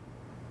any?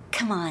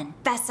 Come on,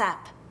 fess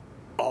up.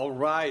 All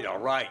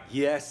right.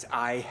 Yes,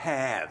 I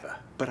have.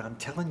 But I'm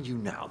telling you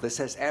now, this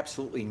has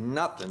absolutely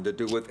nothing to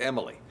do with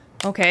Emily.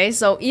 Okay,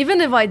 so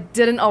even if I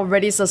didn't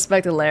already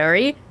suspect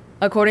Larry,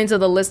 according to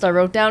the list I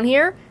wrote down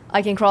here,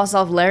 I can cross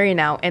off Larry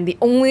now, and the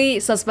only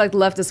suspect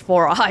left is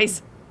Four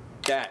Eyes.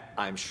 That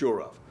I'm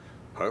sure of.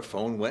 Her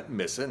phone went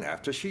missing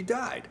after she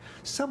died.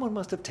 Someone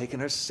must have taken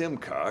her SIM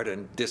card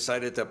and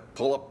decided to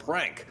pull a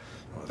prank.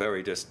 A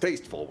very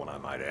distasteful one, I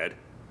might add.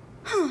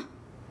 Huh.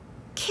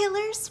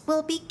 Killers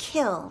will be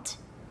killed.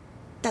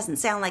 Doesn't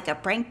sound like a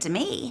prank to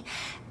me.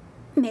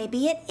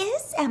 Maybe it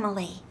is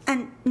Emily,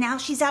 and now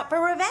she's out for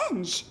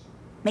revenge.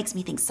 Makes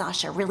me think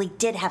Sasha really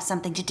did have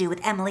something to do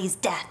with Emily's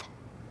death.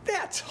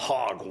 That's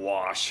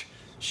hogwash.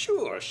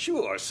 Sure,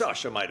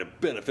 Sasha might have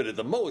benefited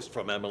the most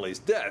from Emily's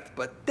death,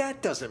 but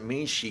that doesn't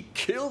mean she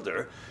killed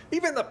her.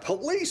 Even the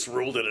police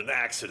ruled it an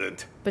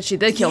accident. But she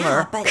did kill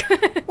her. But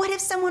what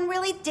if someone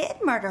really did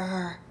murder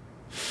her?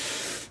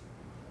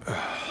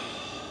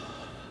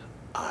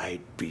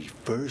 I'd be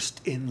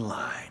first in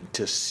line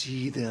to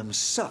see them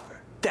suffer.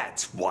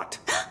 That's what.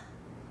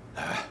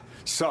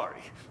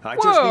 Sorry, I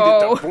just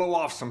needed to blow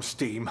off some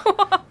steam.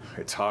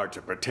 It's hard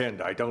to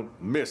pretend I don't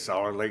miss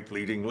our late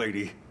leading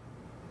lady.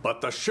 But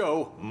the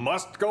show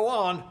must go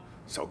on,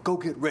 so go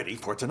get ready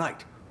for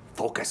tonight.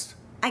 Focus.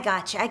 I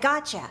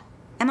gotcha.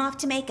 I'm off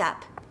to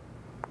makeup.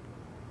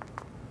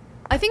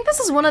 I think this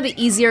is one of the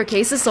easier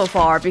cases so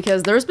far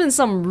because there's been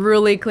some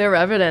really clear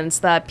evidence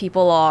that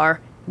people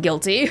are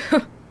guilty.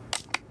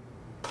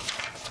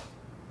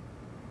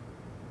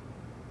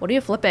 What are you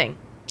flipping?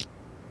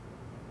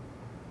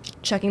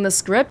 Checking the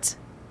script?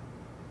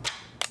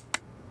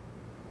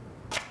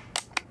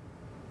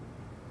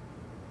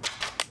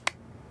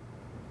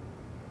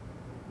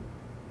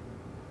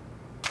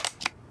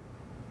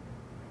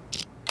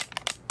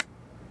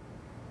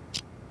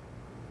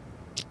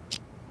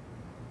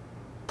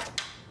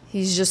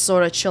 He's just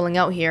sort of chilling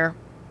out here.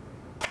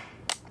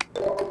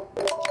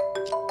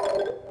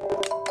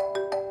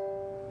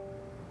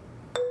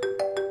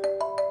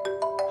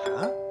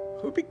 Huh?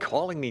 Who'd be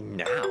calling me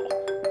now?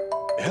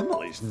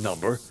 Emily's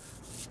number?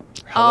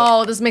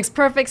 Oh, this makes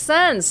perfect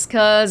sense,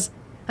 because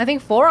I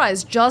think Four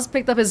Eyes just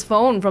picked up his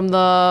phone from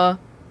the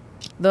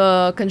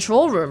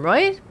control room,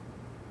 right?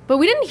 But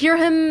we didn't hear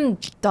him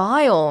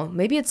dial.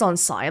 Maybe it's on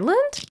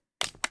silent?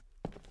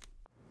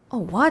 Oh,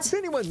 what? Is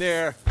anyone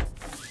there?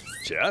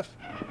 Jeff?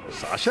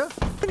 Sasha?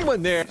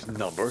 Anyone there?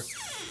 Number?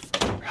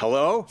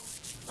 Hello?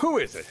 Who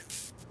is it?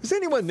 Is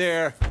anyone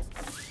there?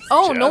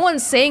 Oh, Jeff? no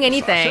one's saying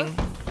anything.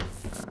 Sasha?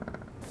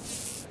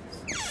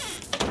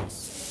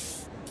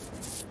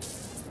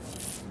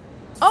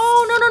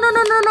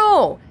 Oh,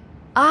 no.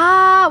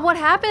 Ah, what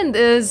happened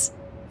is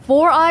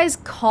Four Eyes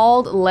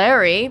called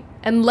Larry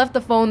and left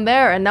the phone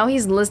there, and now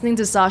he's listening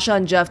to Sasha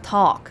and Jeff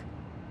talk.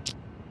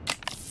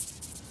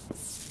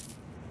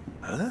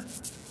 Huh?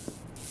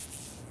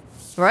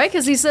 Right?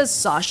 Because he says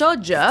Sasha,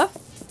 Jeff.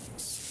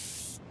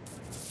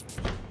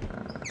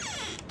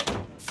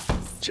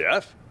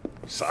 Jeff?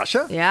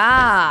 Sasha?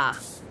 Yeah.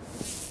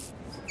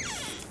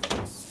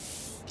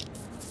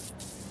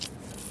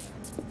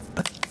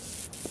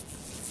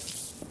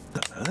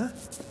 Huh?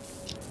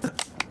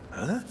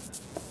 Huh?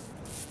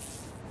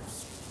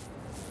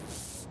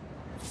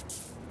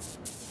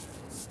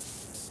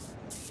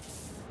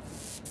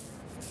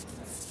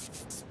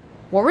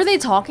 What were they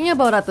talking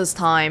about at this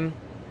time?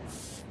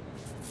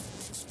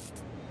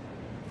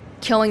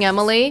 Killing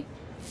Emily?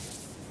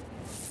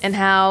 And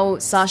how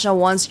Sasha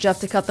wants Jeff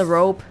to cut the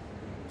rope?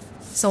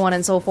 So on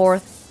and so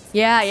forth.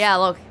 Yeah,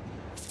 look.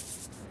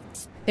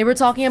 They were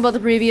talking about the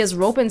previous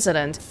rope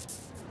incident.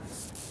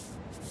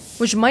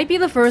 Which might be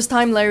the first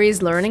time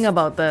Larry's learning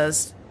about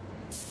this.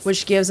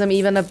 Which gives him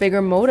even a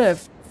bigger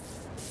motive.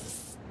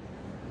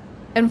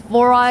 And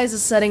Four Eyes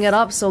is setting it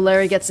up so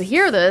Larry gets to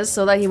hear this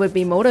so that he would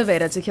be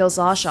motivated to kill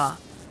Sasha.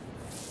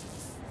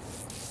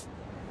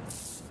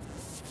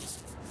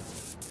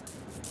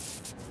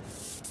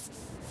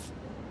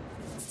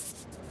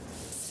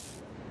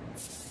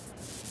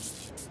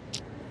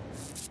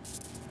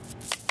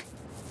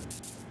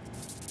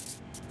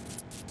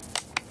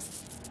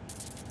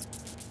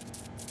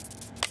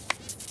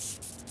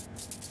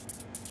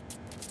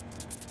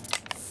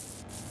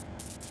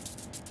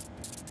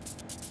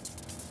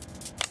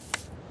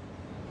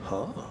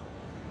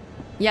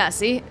 Yeah,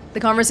 see? The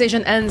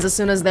conversation ends as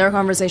soon as their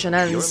conversation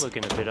ends. You're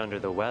looking a bit under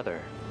the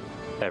weather.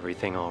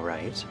 Everything all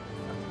right?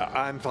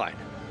 I'm fine.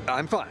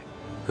 I'm fine.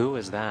 Who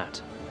is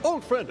that?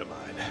 Old friend of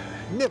mine.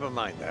 Never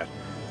mind that.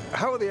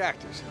 How are the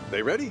actors?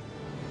 They ready?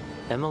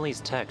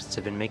 Emily's texts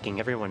have been making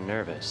everyone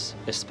nervous,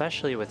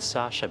 especially with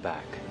Sasha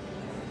back.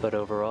 But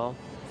overall,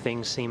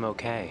 things seem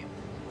okay.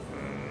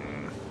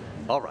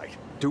 All right.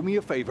 Do me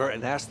a favor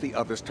and ask the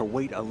others to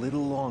wait a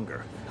little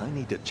longer. I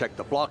need to check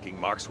the blocking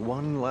marks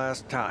one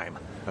last time.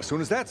 As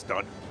soon as that's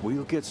done,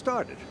 we'll get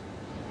started.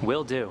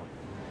 Will do.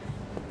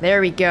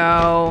 There we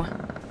go.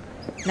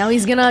 Now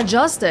he's gonna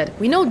adjust it.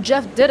 We know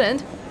Jeff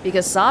didn't,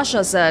 because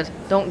Sasha said,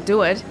 don't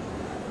do it.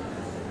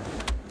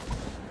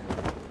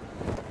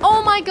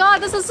 Oh my god,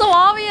 this is so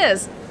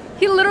obvious!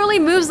 He literally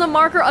moves the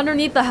marker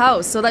underneath the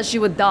house so that she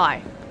would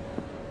die.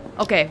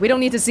 Okay, we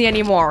don't need to see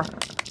any more.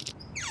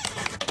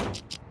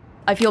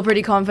 I feel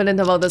pretty confident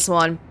about this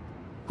one.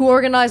 Who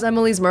organized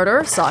Emily's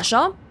murder?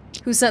 Sasha.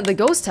 Who sent the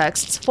ghost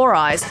texts? Four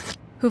Eyes.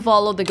 Who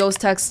followed the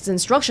ghost texts'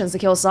 instructions to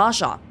kill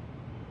Sasha?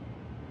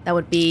 That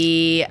would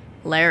be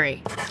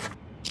Larry.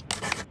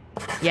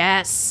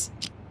 Yes.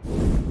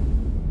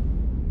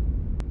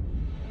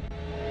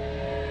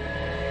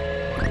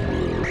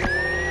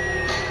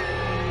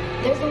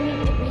 There's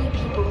only 3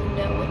 people who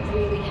know what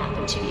really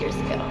happened 2 years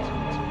ago.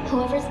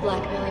 Whoever's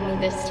blackmailing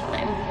me this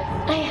time,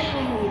 I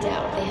highly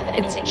doubt they have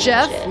anything It's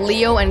Jeff, legit.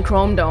 Leo, and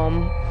Chrome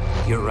Dome.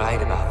 You're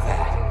right about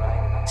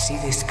that. See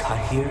this cut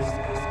here?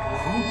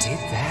 Who did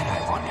that,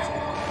 I wonder?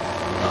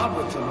 Not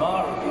with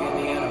tomorrow being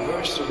the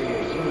anniversary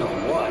of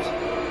you-know-what.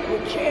 You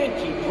can't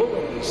keep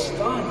pulling these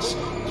stunts.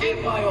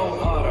 Give my old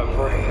heart a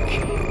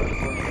break.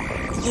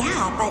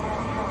 Yeah, but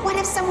what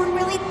if someone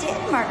really did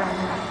murder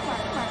her?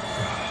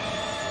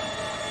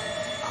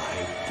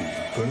 I'd be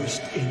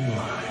first in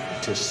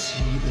line to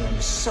see them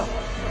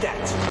suffer.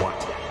 That's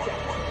what.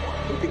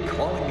 You'll be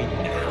calling me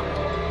now.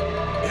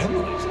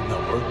 Emily's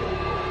number.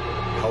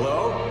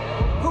 Hello?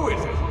 Who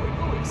is it?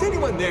 Is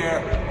anyone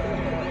there?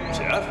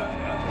 Jeff?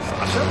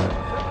 Sasha?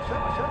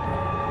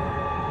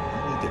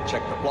 I need to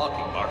check the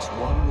blocking marks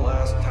one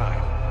last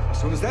time. As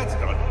soon as that's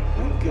done,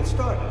 we'll get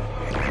started.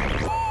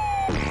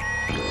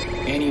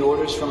 Any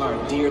orders from our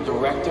dear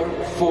director,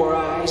 Four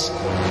Eyes?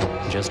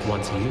 Just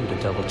wants you to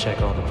double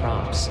check all the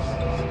props.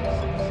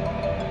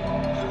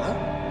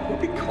 You'll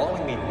be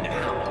calling me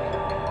now.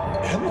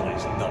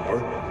 Emily's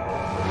number.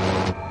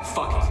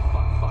 Fuck it.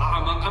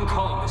 I'm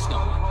calling this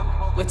number.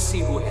 Let's see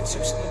who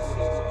answers.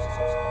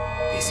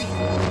 Busy?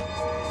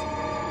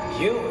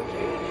 You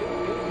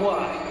again?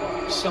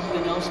 Why?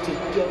 Something else to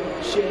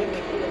double check?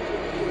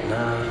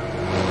 Nah,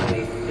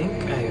 I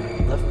think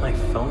I left my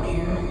phone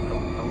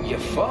here. Your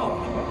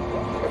phone?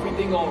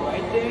 Everything all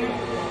right there?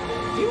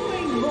 You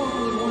ain't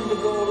normally one to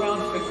go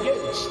around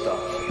forgetting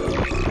stuff.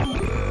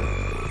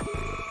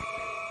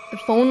 The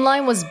phone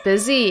line was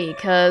busy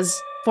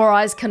because Four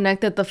Eyes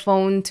connected the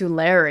phone to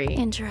Larry.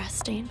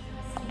 Interesting.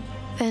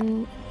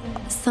 Then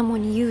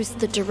someone used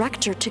the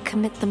director to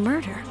commit the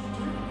murder.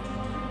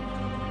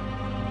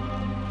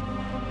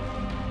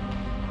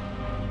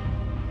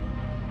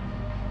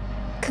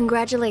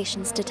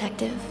 Congratulations,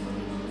 Detective.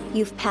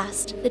 You've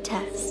passed the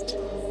test.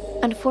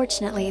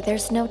 Unfortunately,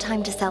 there's no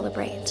time to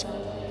celebrate.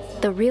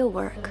 The real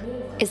work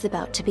is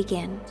about to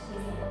begin.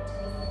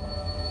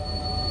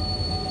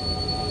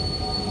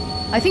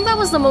 I think that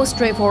was the most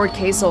straightforward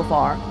case so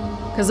far,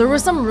 because there were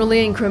some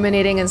really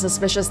incriminating and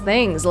suspicious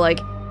things, like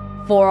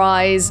Four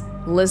Eyes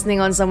listening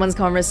on someone's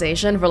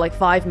conversation for like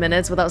 5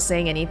 minutes without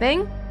saying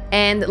anything,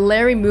 and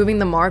Larry moving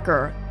the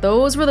marker.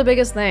 Those were the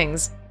biggest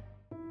things.